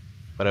it.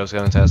 But I was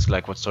going to ask,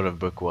 like, what sort of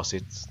book was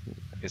it?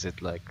 Is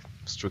it like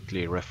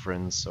strictly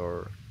reference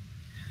or?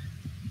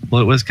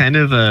 Well, it was kind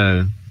of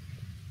a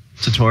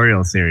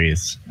tutorial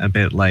series, a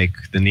bit like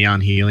the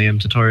Neon Helium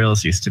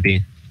tutorials used to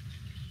be.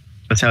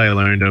 That's how I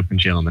learned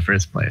OpenGL in the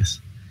first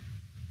place.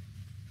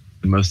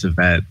 And most of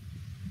that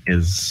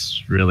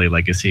is really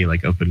legacy,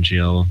 like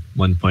OpenGL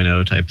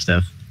 1.0 type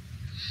stuff.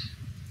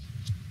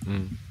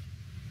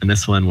 And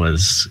this one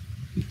was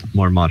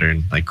more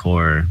modern, like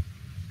core,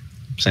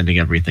 sending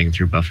everything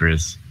through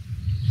buffers.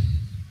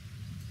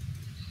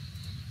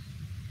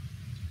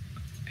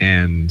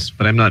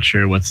 But I'm not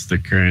sure what's the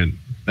current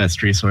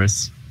best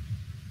resource.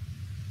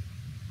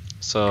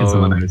 So because the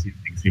one I was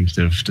using seems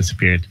to have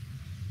disappeared.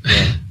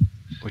 Yeah,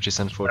 which is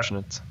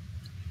unfortunate.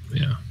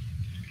 Yeah.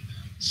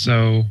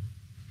 So,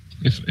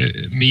 if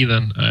me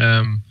then,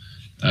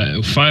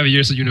 5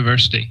 years at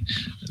university,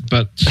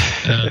 but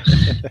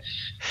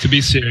to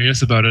be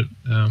serious about it,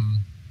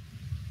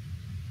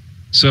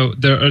 so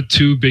there are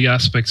two big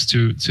aspects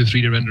to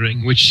 3D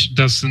rendering, which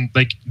doesn't,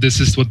 like, this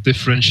is what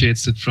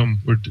differentiates it from,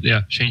 or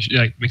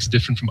makes it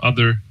different from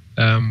other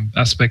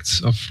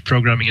aspects of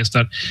programming, is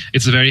that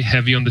it's very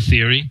heavy on the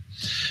theory.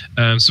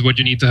 So what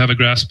you need to have a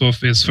grasp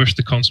of is first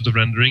the concept of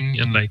rendering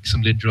and like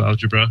some linear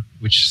algebra,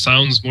 which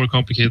sounds more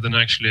complicated than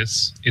actually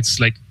is.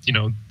 It's like,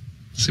 the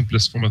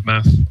simplest form of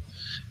math.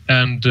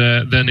 And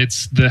then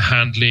it's the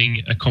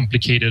handling a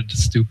complicated,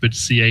 stupid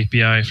C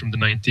API from the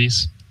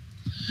 90s.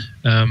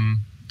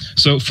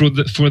 So for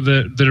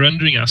the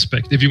rendering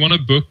aspect, if you want a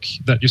book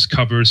that just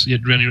covers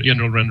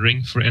general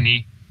rendering for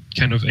any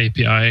kind of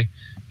API,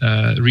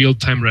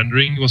 real-time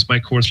rendering was my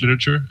course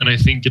literature, and I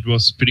think it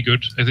was pretty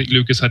good. I think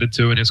Lukas had it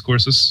too in his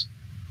courses.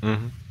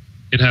 Mm-hmm.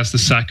 It has the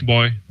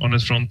Sackboy on the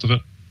front of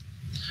it.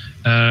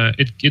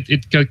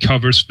 It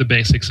covers the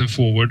basics and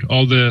forward,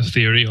 all the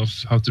theory of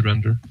how to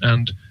render.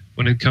 And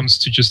when it comes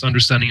to just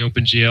understanding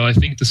OpenGL, I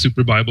think the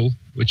Super Bible,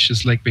 which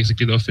is like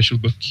basically the official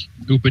book,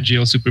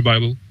 OpenGL Super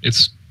Bible,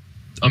 it's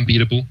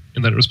unbeatable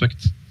in that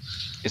respect.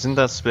 Isn't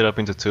that split up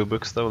into two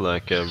books though?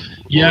 Like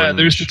yeah,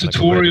 there's the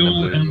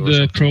tutorial and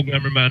the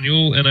programmer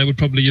manual, and I would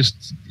probably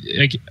just,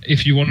 like,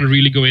 if you want to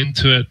really go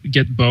into it,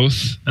 get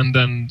both and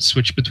then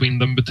switch between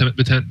them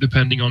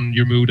depending on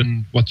your mood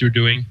and what you're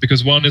doing.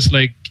 Because one is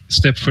like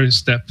step for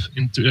step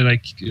into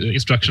like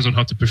instructions on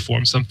how to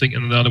perform something,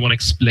 and the other one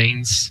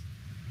explains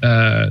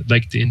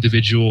like the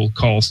individual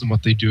calls and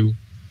what they do.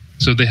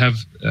 So they have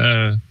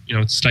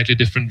slightly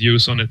different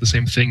views on it, the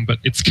same thing, but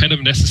it's kind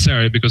of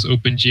necessary because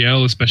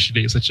OpenGL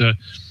especially is such a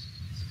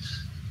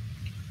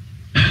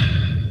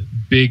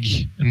big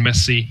and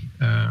messy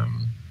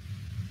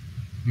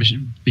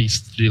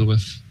beast to deal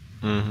with.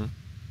 Mm-hmm.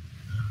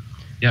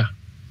 Yeah.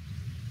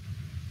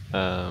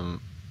 I'm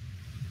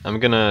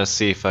gonna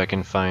see if I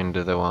can find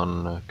the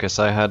one, because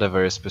I had a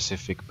very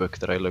specific book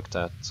that I looked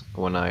at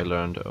when I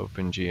learned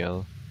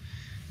OpenGL.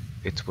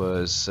 It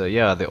was,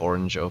 the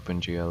orange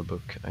OpenGL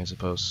book, I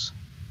suppose.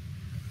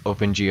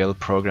 OpenGL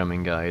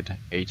Programming Guide,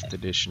 8th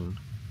edition,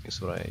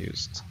 is what I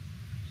used.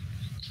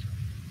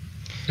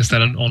 Is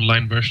that an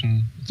online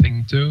version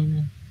thing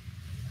too?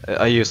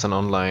 I use an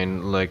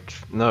online,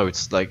 no,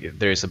 it's like,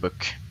 there is a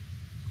book.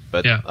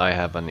 But yeah. I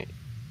have an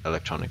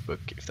electronic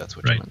book, if that's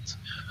what you meant.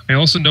 I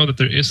also know that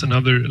there is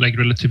another, like,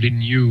 relatively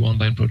new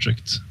online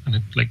project, and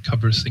it, like,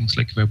 covers things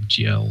like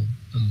WebGL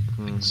and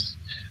things.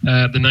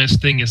 The nice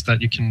thing is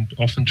that you can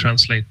often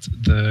translate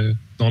the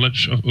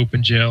knowledge of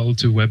OpenGL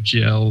to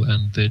WebGL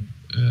and the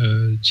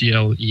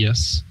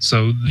GLES.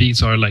 So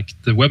these are like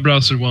the web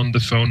browser one, the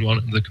phone one,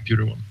 and the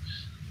computer one.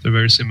 They're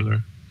very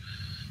similar.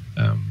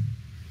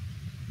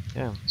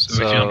 Yeah.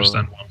 So if you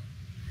understand one.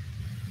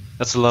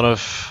 That's a lot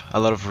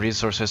of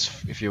resources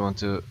if you want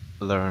to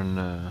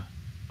learn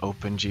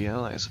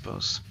OpenGL, I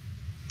suppose.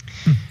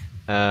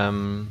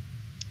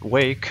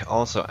 Wake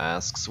also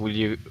asks, will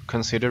you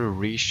consider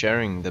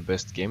resharing the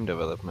best game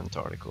development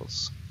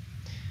articles?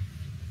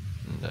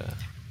 And,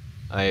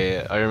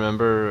 I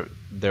remember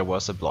there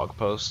was a blog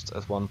post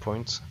at one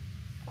point,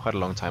 quite a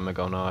long time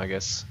ago now, I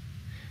guess,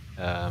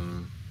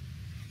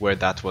 where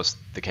that was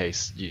the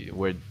case.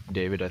 Where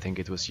David, I think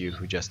it was you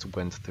who just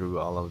went through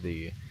all of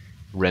the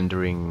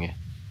rendering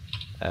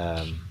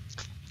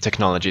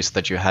technologies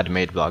that you had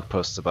made blog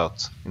posts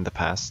about in the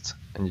past,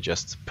 and you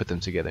just put them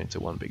together into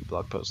one big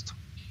blog post.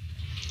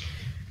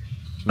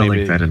 I'll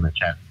link that in the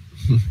chat.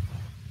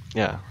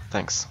 Yeah,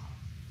 thanks.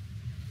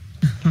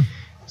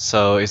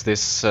 So is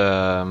this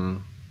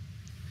I'm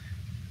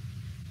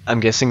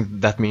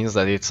guessing that means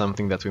that it's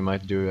something that we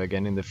might do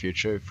again in the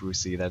future if we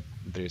see that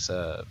there's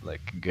a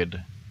like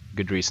good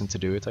reason to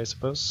do it, I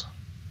suppose.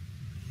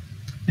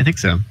 I think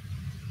so.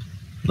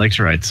 I'd like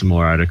to write some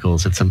more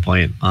articles at some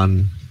point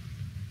on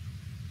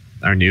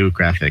our new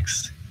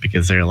graphics,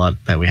 because there are a lot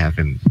that we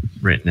haven't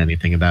written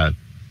anything about.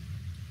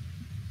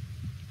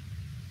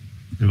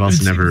 We've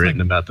also never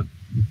written about the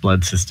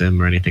blood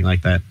system or anything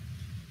like that.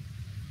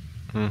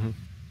 Mm-hmm.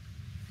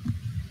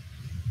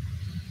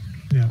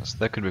 Yeah, So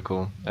that could be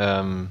cool.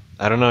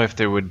 I don't know if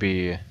there would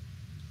be.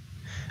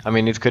 I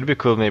mean, it could be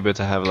cool maybe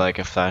to have like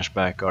a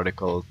flashback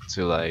article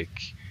to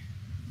like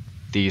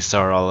these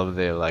are all of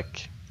the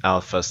like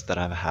alphas that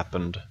have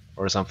happened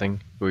or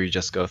something, where you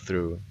just go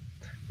through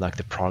like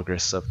the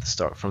progress of the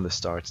start from the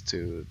start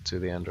to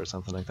the end or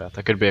something like that.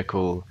 That could be a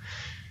cool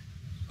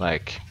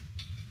like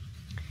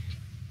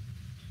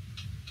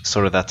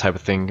sort of that type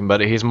of thing.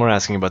 But he's more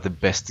asking about the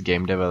best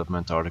game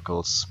development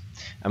articles.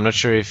 I'm not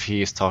sure if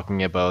he is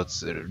talking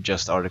about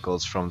just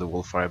articles from the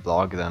Wolfire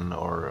blog then,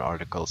 or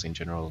articles in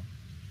general.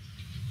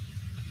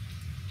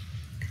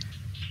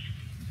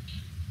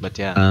 But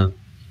yeah.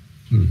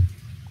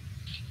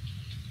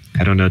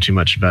 I don't know too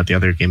much about the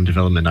other game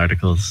development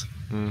articles.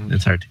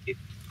 It's hard to keep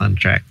on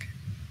track.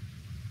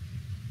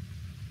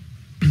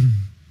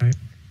 right.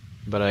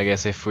 But I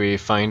guess if we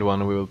find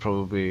one, we will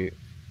probably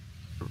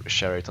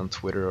share it on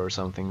Twitter or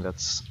something.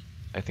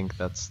 I think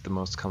that's the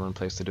most common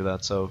place to do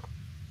that. So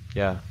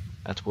yeah,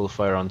 at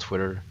Wolfire on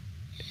Twitter.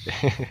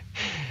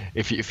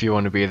 if you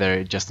want to be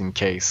there, just in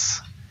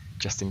case.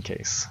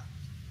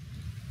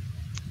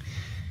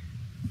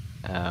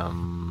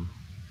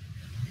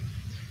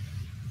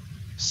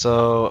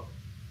 So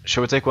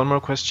shall we take one more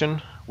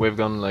question? We've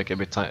gone like a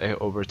bit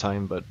over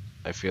time, but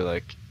I feel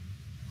like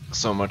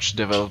so much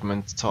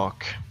development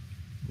talk.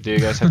 Do you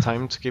guys have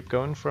time to keep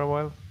going for a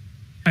while?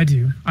 I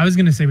do. I was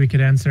going to say we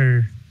could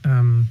answer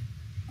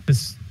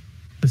this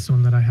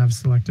one that I have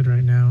selected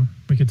right now.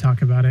 We could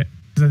talk about it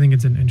because I think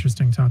it's an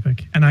interesting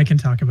topic, and I can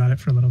talk about it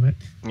for a little bit.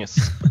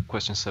 Yes.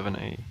 Question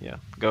 7A. Yeah.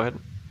 Go ahead.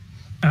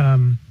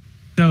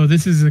 So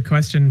this is a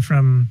question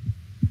from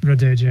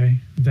Rodeje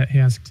that he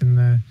asked in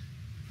the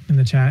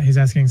chat. He's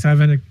asking, so I've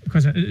had a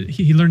question.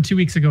 He learned 2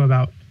 weeks ago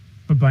about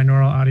what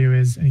binaural audio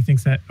is, and he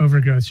thinks that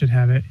Overgrowth should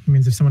have it. He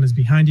means if someone is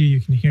behind you,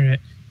 you can hear it.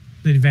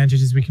 The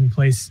advantage is we can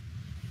place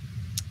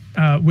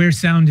where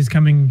sound is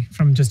coming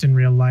from just in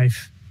real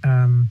life.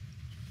 And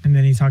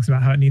then he talks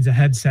about how it needs a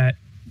headset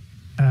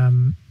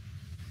and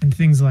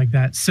things like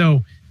that.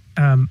 So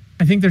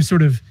I think there's a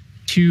sort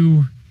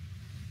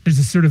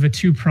of a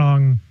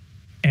two-prong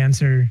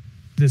answer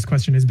to this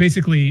question. Is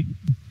basically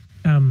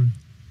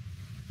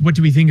what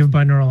do we think of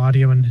binaural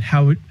audio, and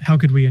how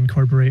could we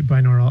incorporate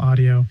binaural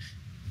audio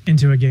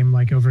into a game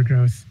like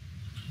Overgrowth?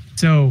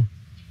 So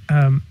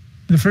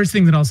the first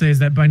thing that I'll say is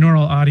that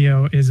binaural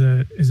audio is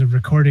a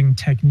recording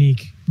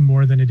technique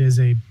more than it is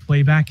a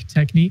playback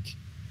technique.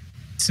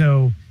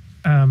 So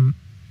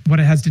what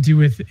it has to do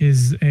with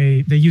is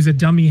they use a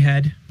dummy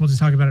head. We'll just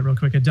talk about it real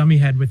quick. A dummy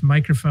head with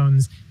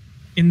microphones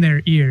in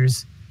their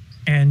ears,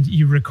 and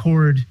you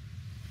record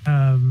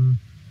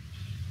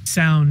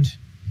sound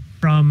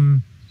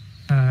from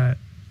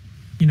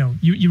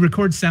you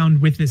record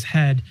sound with this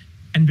head,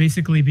 and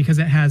basically because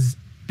it has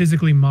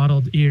physically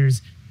modeled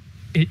ears,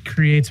 it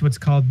creates what's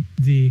called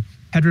the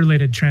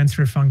head-related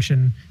transfer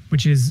function,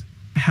 which is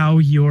how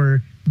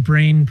your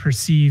brain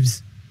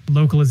perceives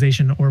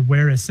localization or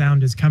where a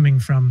sound is coming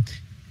from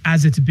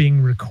as it's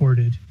being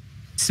recorded.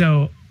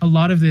 So a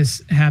lot of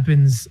this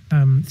happens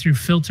through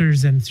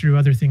filters and through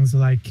other things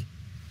like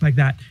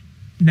that.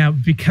 Now,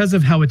 because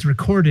of how it's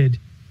recorded,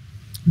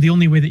 the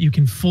only way that you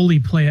can fully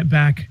play it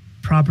back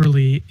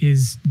properly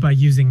is by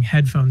using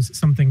headphones,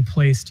 something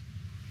placed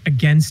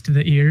against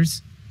the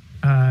ears,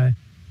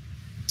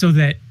 so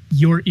that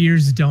your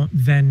ears don't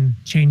then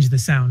change the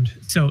sound.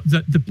 So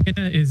the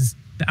pinna is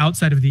the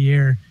outside of the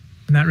ear,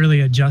 and that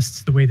really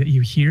adjusts the way that you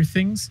hear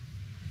things.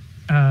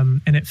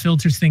 And it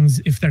filters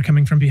things if they're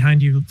coming from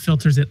behind you,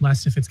 filters it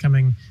less if it's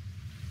coming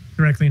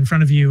directly in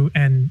front of you,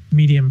 and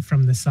medium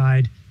from the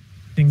side,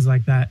 things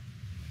like that.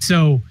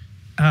 So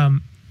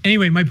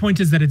anyway, my point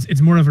is that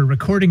it's more of a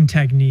recording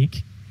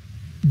technique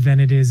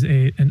than it is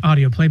an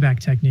audio playback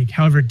technique.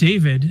 However,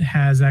 David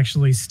has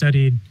actually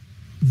studied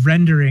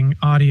rendering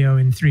audio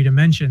in 3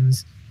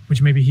 dimensions,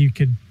 which maybe he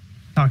could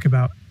talk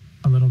about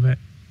a little bit.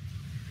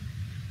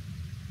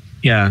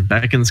 Yeah,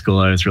 back in school,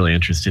 I was really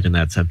interested in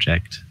that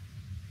subject.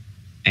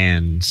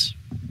 And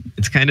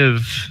it's kind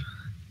of...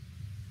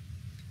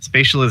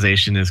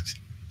 Spatialization is,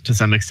 to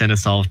some extent, a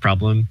solved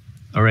problem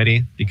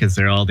already, because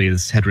there are all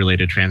these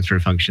head-related transfer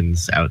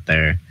functions out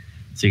there.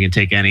 So you can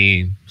take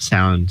any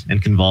sound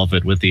and convolve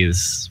it with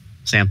these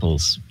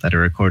samples that are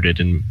recorded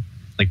in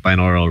like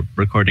binaural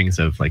recordings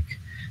of like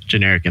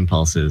generic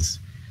impulses,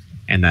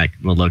 and that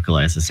will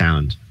localize the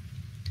sound.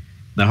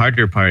 The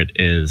harder part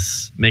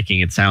is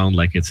making it sound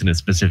like it's in a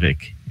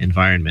specific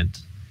environment,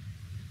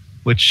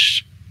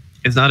 which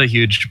is not a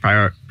huge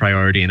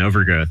priority in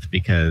Overgrowth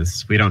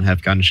because we don't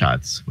have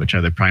gunshots, which are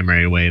the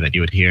primary way that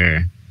you would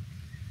hear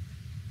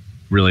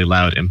really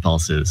loud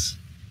impulses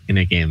in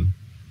a game.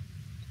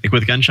 Like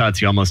with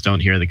gunshots, you almost don't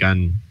hear the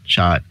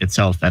gunshot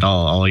itself at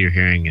all. All you're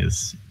hearing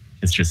is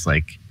just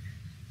like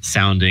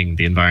sounding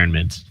the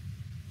environment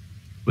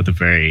with a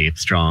very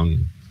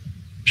strong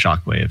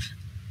shockwave.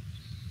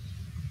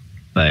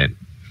 But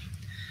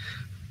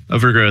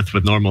Overgrowth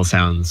with normal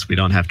sounds, we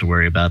don't have to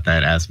worry about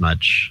that as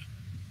much.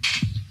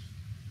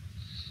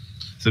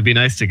 So it'd be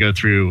nice to go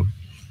through.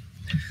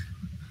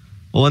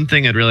 Well, one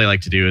thing I'd really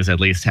like to do is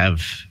at least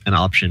have an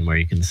option where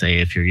you can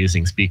say if you're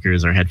using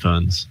speakers or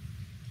headphones,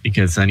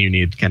 because then you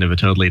need kind of a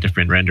totally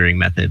different rendering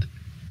method.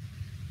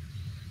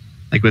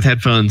 Like with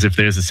headphones, if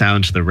there's a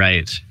sound to the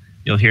right,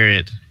 you'll hear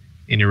it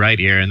in your right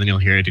ear, and then you'll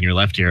hear it in your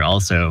left ear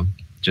also,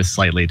 just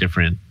slightly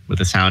different,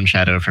 with a sound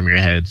shadow from your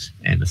head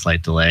and a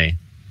slight delay.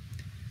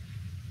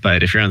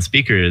 But if you're on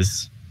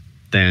speakers,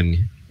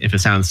 then if it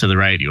sounds to the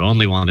right, you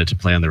only want it to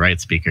play on the right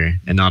speaker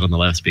and not on the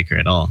left speaker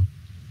at all.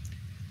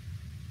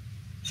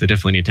 So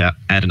definitely need to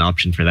add an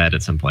option for that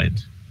at some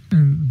point.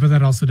 But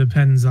that also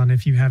depends on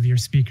if you have your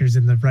speakers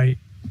in the right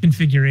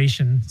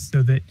configuration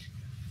so that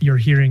you're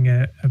hearing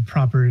a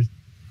proper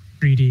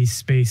 3D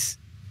space,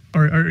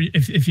 or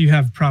if you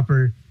have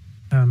proper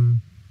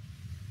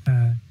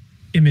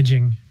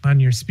imaging on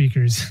your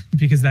speakers,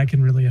 because that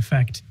can really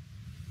affect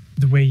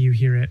the way you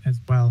hear it as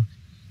well.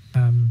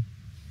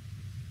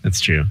 That's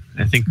true.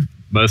 I think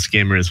most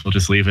gamers will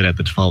just leave it at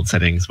the default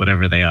settings,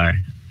 whatever they are.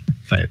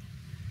 But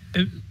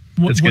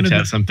it's good to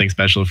have something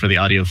special for the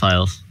audio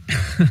files.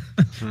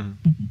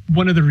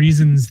 One of the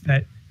reasons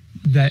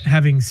that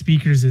having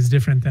speakers is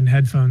different than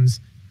headphones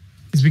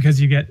is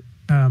because you get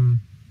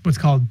what's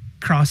called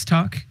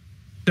crosstalk.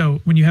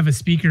 So when you have a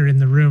speaker in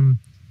the room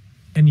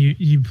and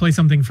you play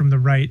something from the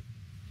right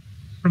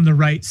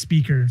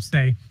speaker,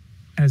 say,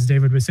 as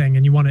David was saying,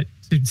 and you want it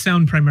to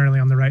sound primarily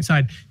on the right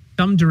side,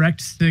 some direct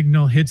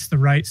signal hits the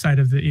right side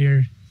of the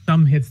ear,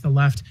 some hits the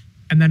left,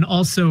 and then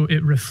also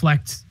it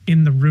reflects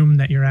in the room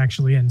that you're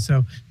actually in.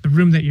 So the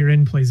room that you're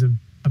in plays a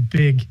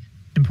big,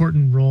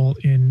 important role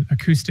in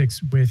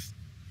acoustics with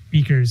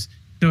speakers.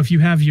 So if you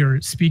have your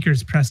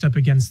speakers pressed up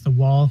against the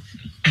wall,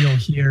 you'll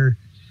hear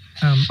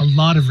a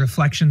lot of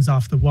reflections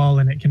off the wall,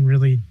 and it can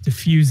really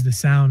diffuse the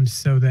sound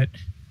so that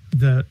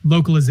the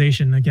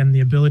localization, again, the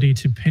ability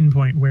to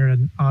pinpoint where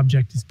an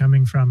object is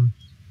coming from,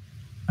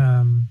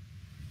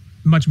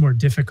 much more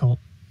difficult.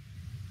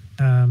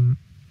 And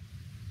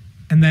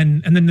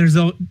then there's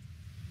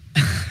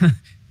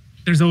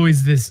there's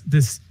always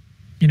this,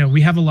 you know, we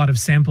have a lot of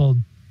sampled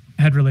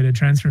head-related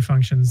transfer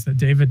functions that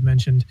David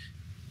mentioned,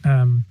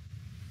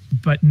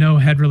 but no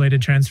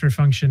head-related transfer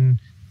function.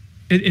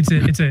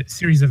 It's a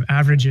series of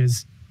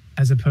averages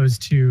as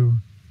opposed to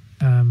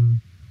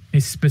a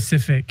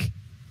specific,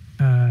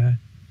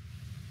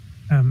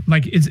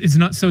 like it's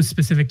not so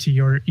specific to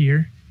your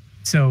ear.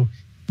 So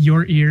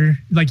your ear,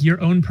 like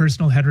your own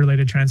personal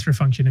head-related transfer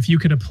function, if you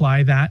could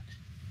apply that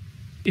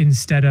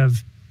instead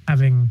of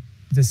having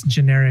this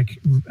generic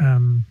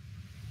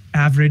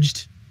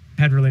averaged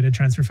head-related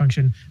transfer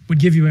function, would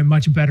give you a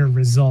much better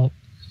result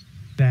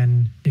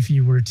than if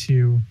you were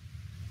to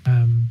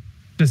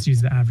just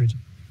use the average.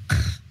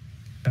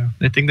 So.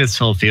 I think this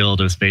whole field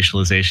of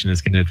spatialization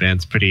is going to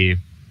advance pretty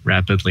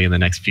rapidly in the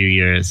next few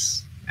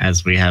years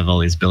as we have all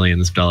these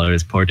billions of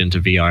dollars poured into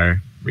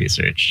VR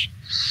research,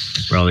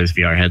 where all these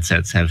VR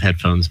headsets have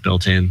headphones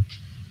built in,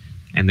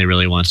 and they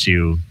really want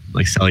to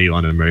like sell you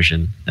on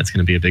immersion. That's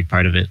going to be a big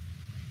part of it.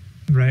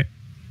 Right.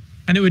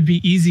 And it would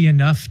be easy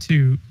enough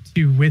to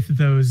with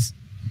those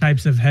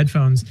types of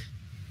headphones,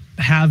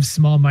 have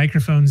small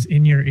microphones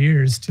in your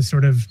ears to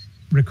sort of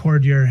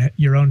record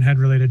your own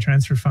head-related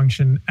transfer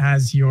function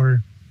as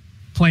you're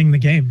playing the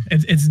game.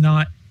 It's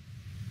not,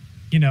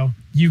 you know,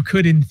 you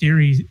could in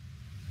theory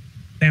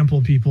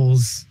sample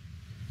people's,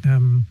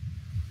 you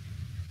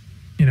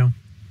know,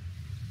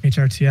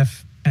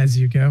 HRTF as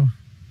you go.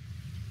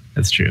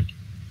 That's true.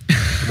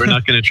 We're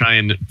not going to try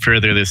and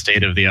further the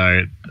state of the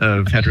art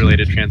of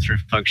head-related transfer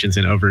functions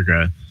in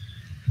Overgrowth.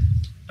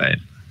 But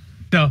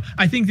so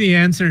I think the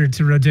answer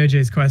to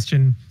Rodeje's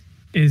question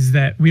is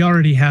that we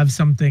already have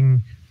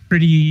something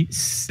pretty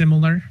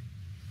similar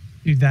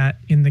to that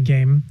in the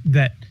game,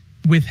 that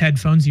with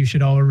headphones you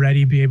should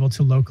already be able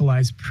to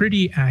localize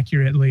pretty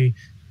accurately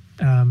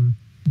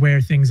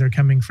where things are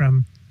coming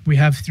from. We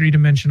have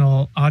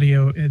 3-dimensional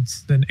audio.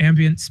 It's an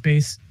ambient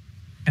space,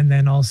 and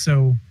then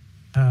also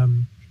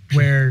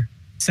where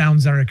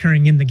sounds are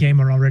occurring in the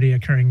game are already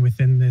occurring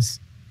within this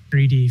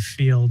 3D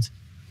field,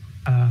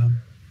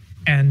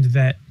 and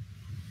that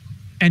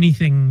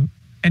anything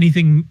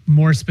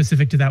more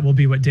specific to that will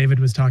be what David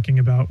was talking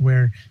about,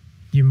 where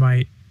you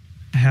might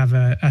have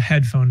a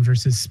headphone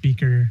versus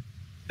speaker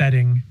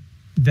setting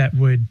that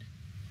would,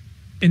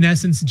 in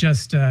essence,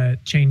 just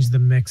change the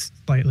mix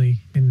slightly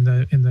in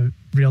the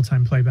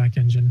real-time playback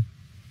engine.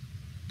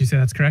 Did you say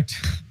that's correct?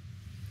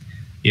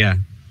 Yeah.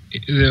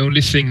 The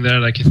only thing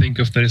that I can think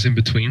of that is in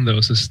between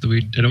those is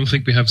I don't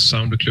think we have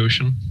sound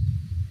occlusion.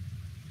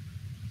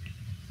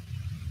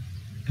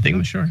 I think I'm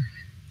not sure.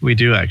 we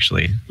do,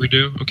 actually. We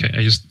do? Okay,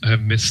 I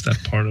have missed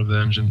that part of the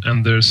engine,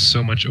 and there's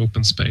so much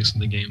open space in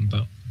the game,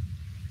 but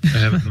I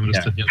haven't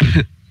noticed it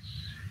yet.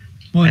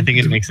 Well, I think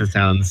it makes the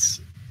sounds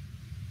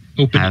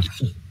Open. half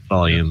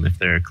volume if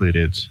they're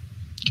occluded.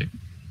 Okay.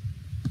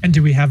 And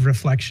do we have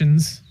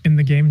reflections in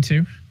the game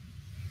too?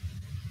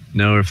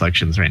 No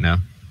reflections right now.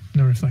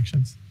 No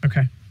reflections.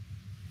 Okay.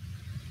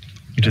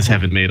 We just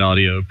haven't made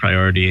audio a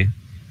priority.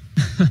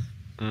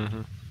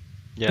 Mm-hmm.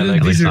 Yeah,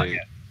 like These are- the-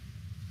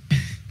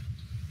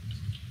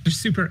 They're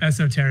super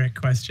esoteric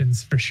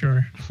questions for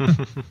sure.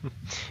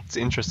 It's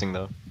interesting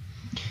though.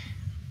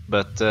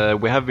 But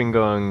we have been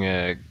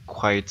going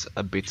quite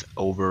a bit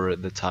over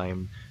the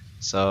time,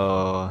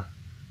 so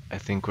I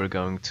think we're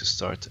going to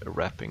start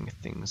wrapping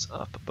things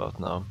up about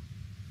now.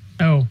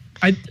 Oh,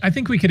 I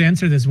think we could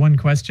answer this one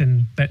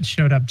question that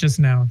showed up just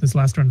now. This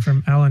last one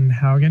from Alan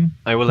Haugen.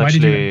 I will Why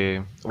did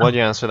actually, while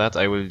you answer that,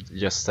 I will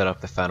just set up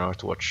the fan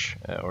art watch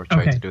or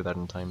try Okay. to do that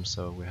in time,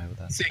 so we have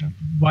that. So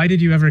why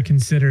did you ever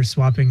consider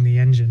swapping the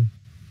engine?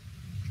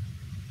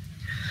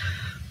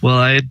 Well,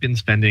 I had been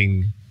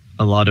spending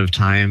a lot of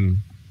time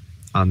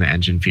on the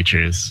engine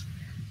features,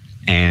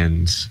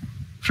 and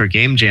for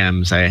game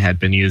jams, I had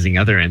been using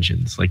other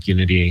engines like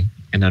Unity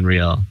and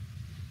Unreal.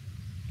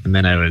 And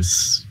then I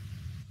was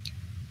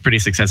pretty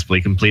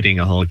successfully completing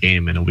a whole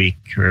game in a week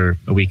or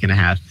a week and a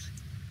half.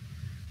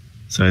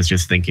 So I was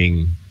just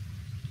thinking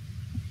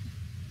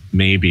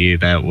maybe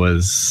that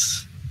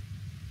was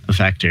a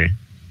factor,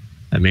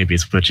 that maybe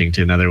switching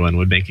to another one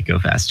would make it go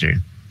faster.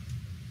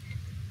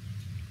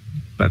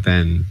 But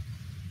then,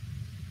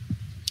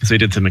 so we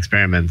did some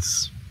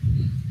experiments,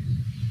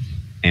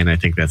 and I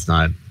think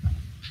that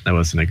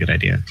wasn't a good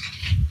idea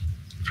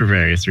for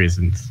various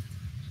reasons.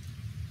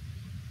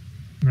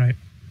 Right.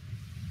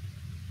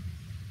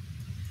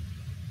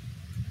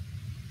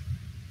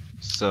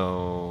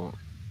 So,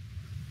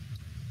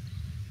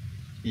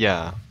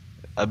 yeah,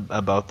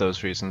 about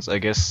those reasons, I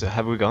guess,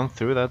 have we gone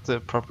through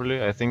that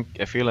properly? I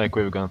feel like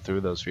we've gone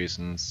through those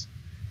reasons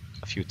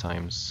a few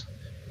times,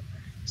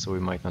 so we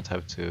might not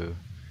have to.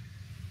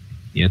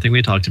 Yeah, I think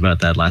we talked about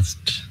that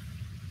last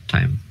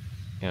time.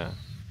 Yeah.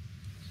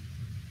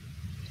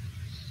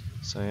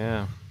 So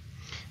yeah,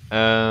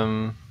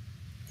 I'm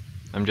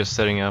just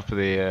setting up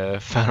the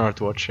fan art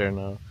watch here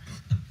now.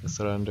 That's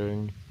what I'm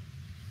doing.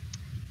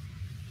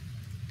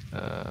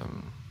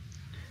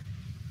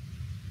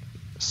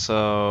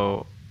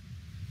 So,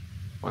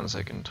 1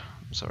 second.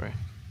 I'm sorry.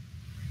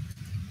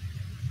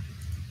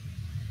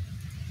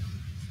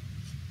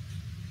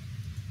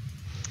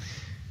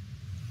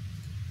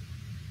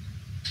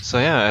 So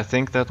yeah, I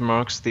think that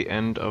marks the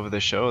end of the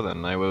show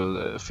then. I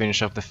will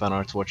finish up the fan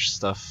art watch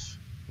stuff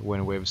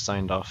when we've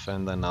signed off,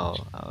 and then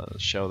I'll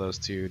show those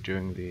to you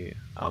during the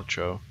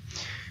outro.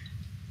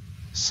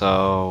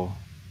 So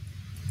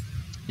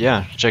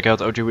yeah, check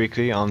out OG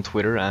Weekly on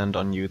Twitter and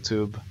on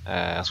YouTube,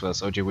 as well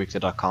as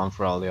ogweekly.com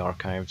for all the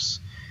archives.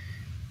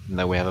 And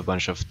then we have a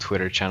bunch of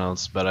Twitter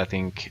channels, but I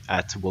think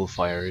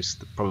 @Wolfire is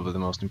probably the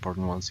most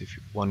important ones if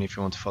you want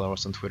to follow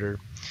us on Twitter.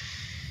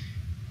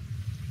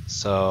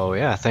 So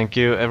yeah, thank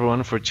you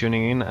everyone for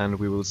tuning in, and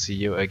we will see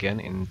you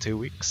again in 2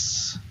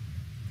 weeks.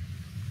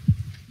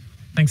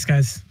 Thanks,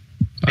 guys.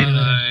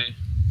 Bye.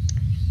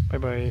 Bye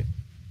bye.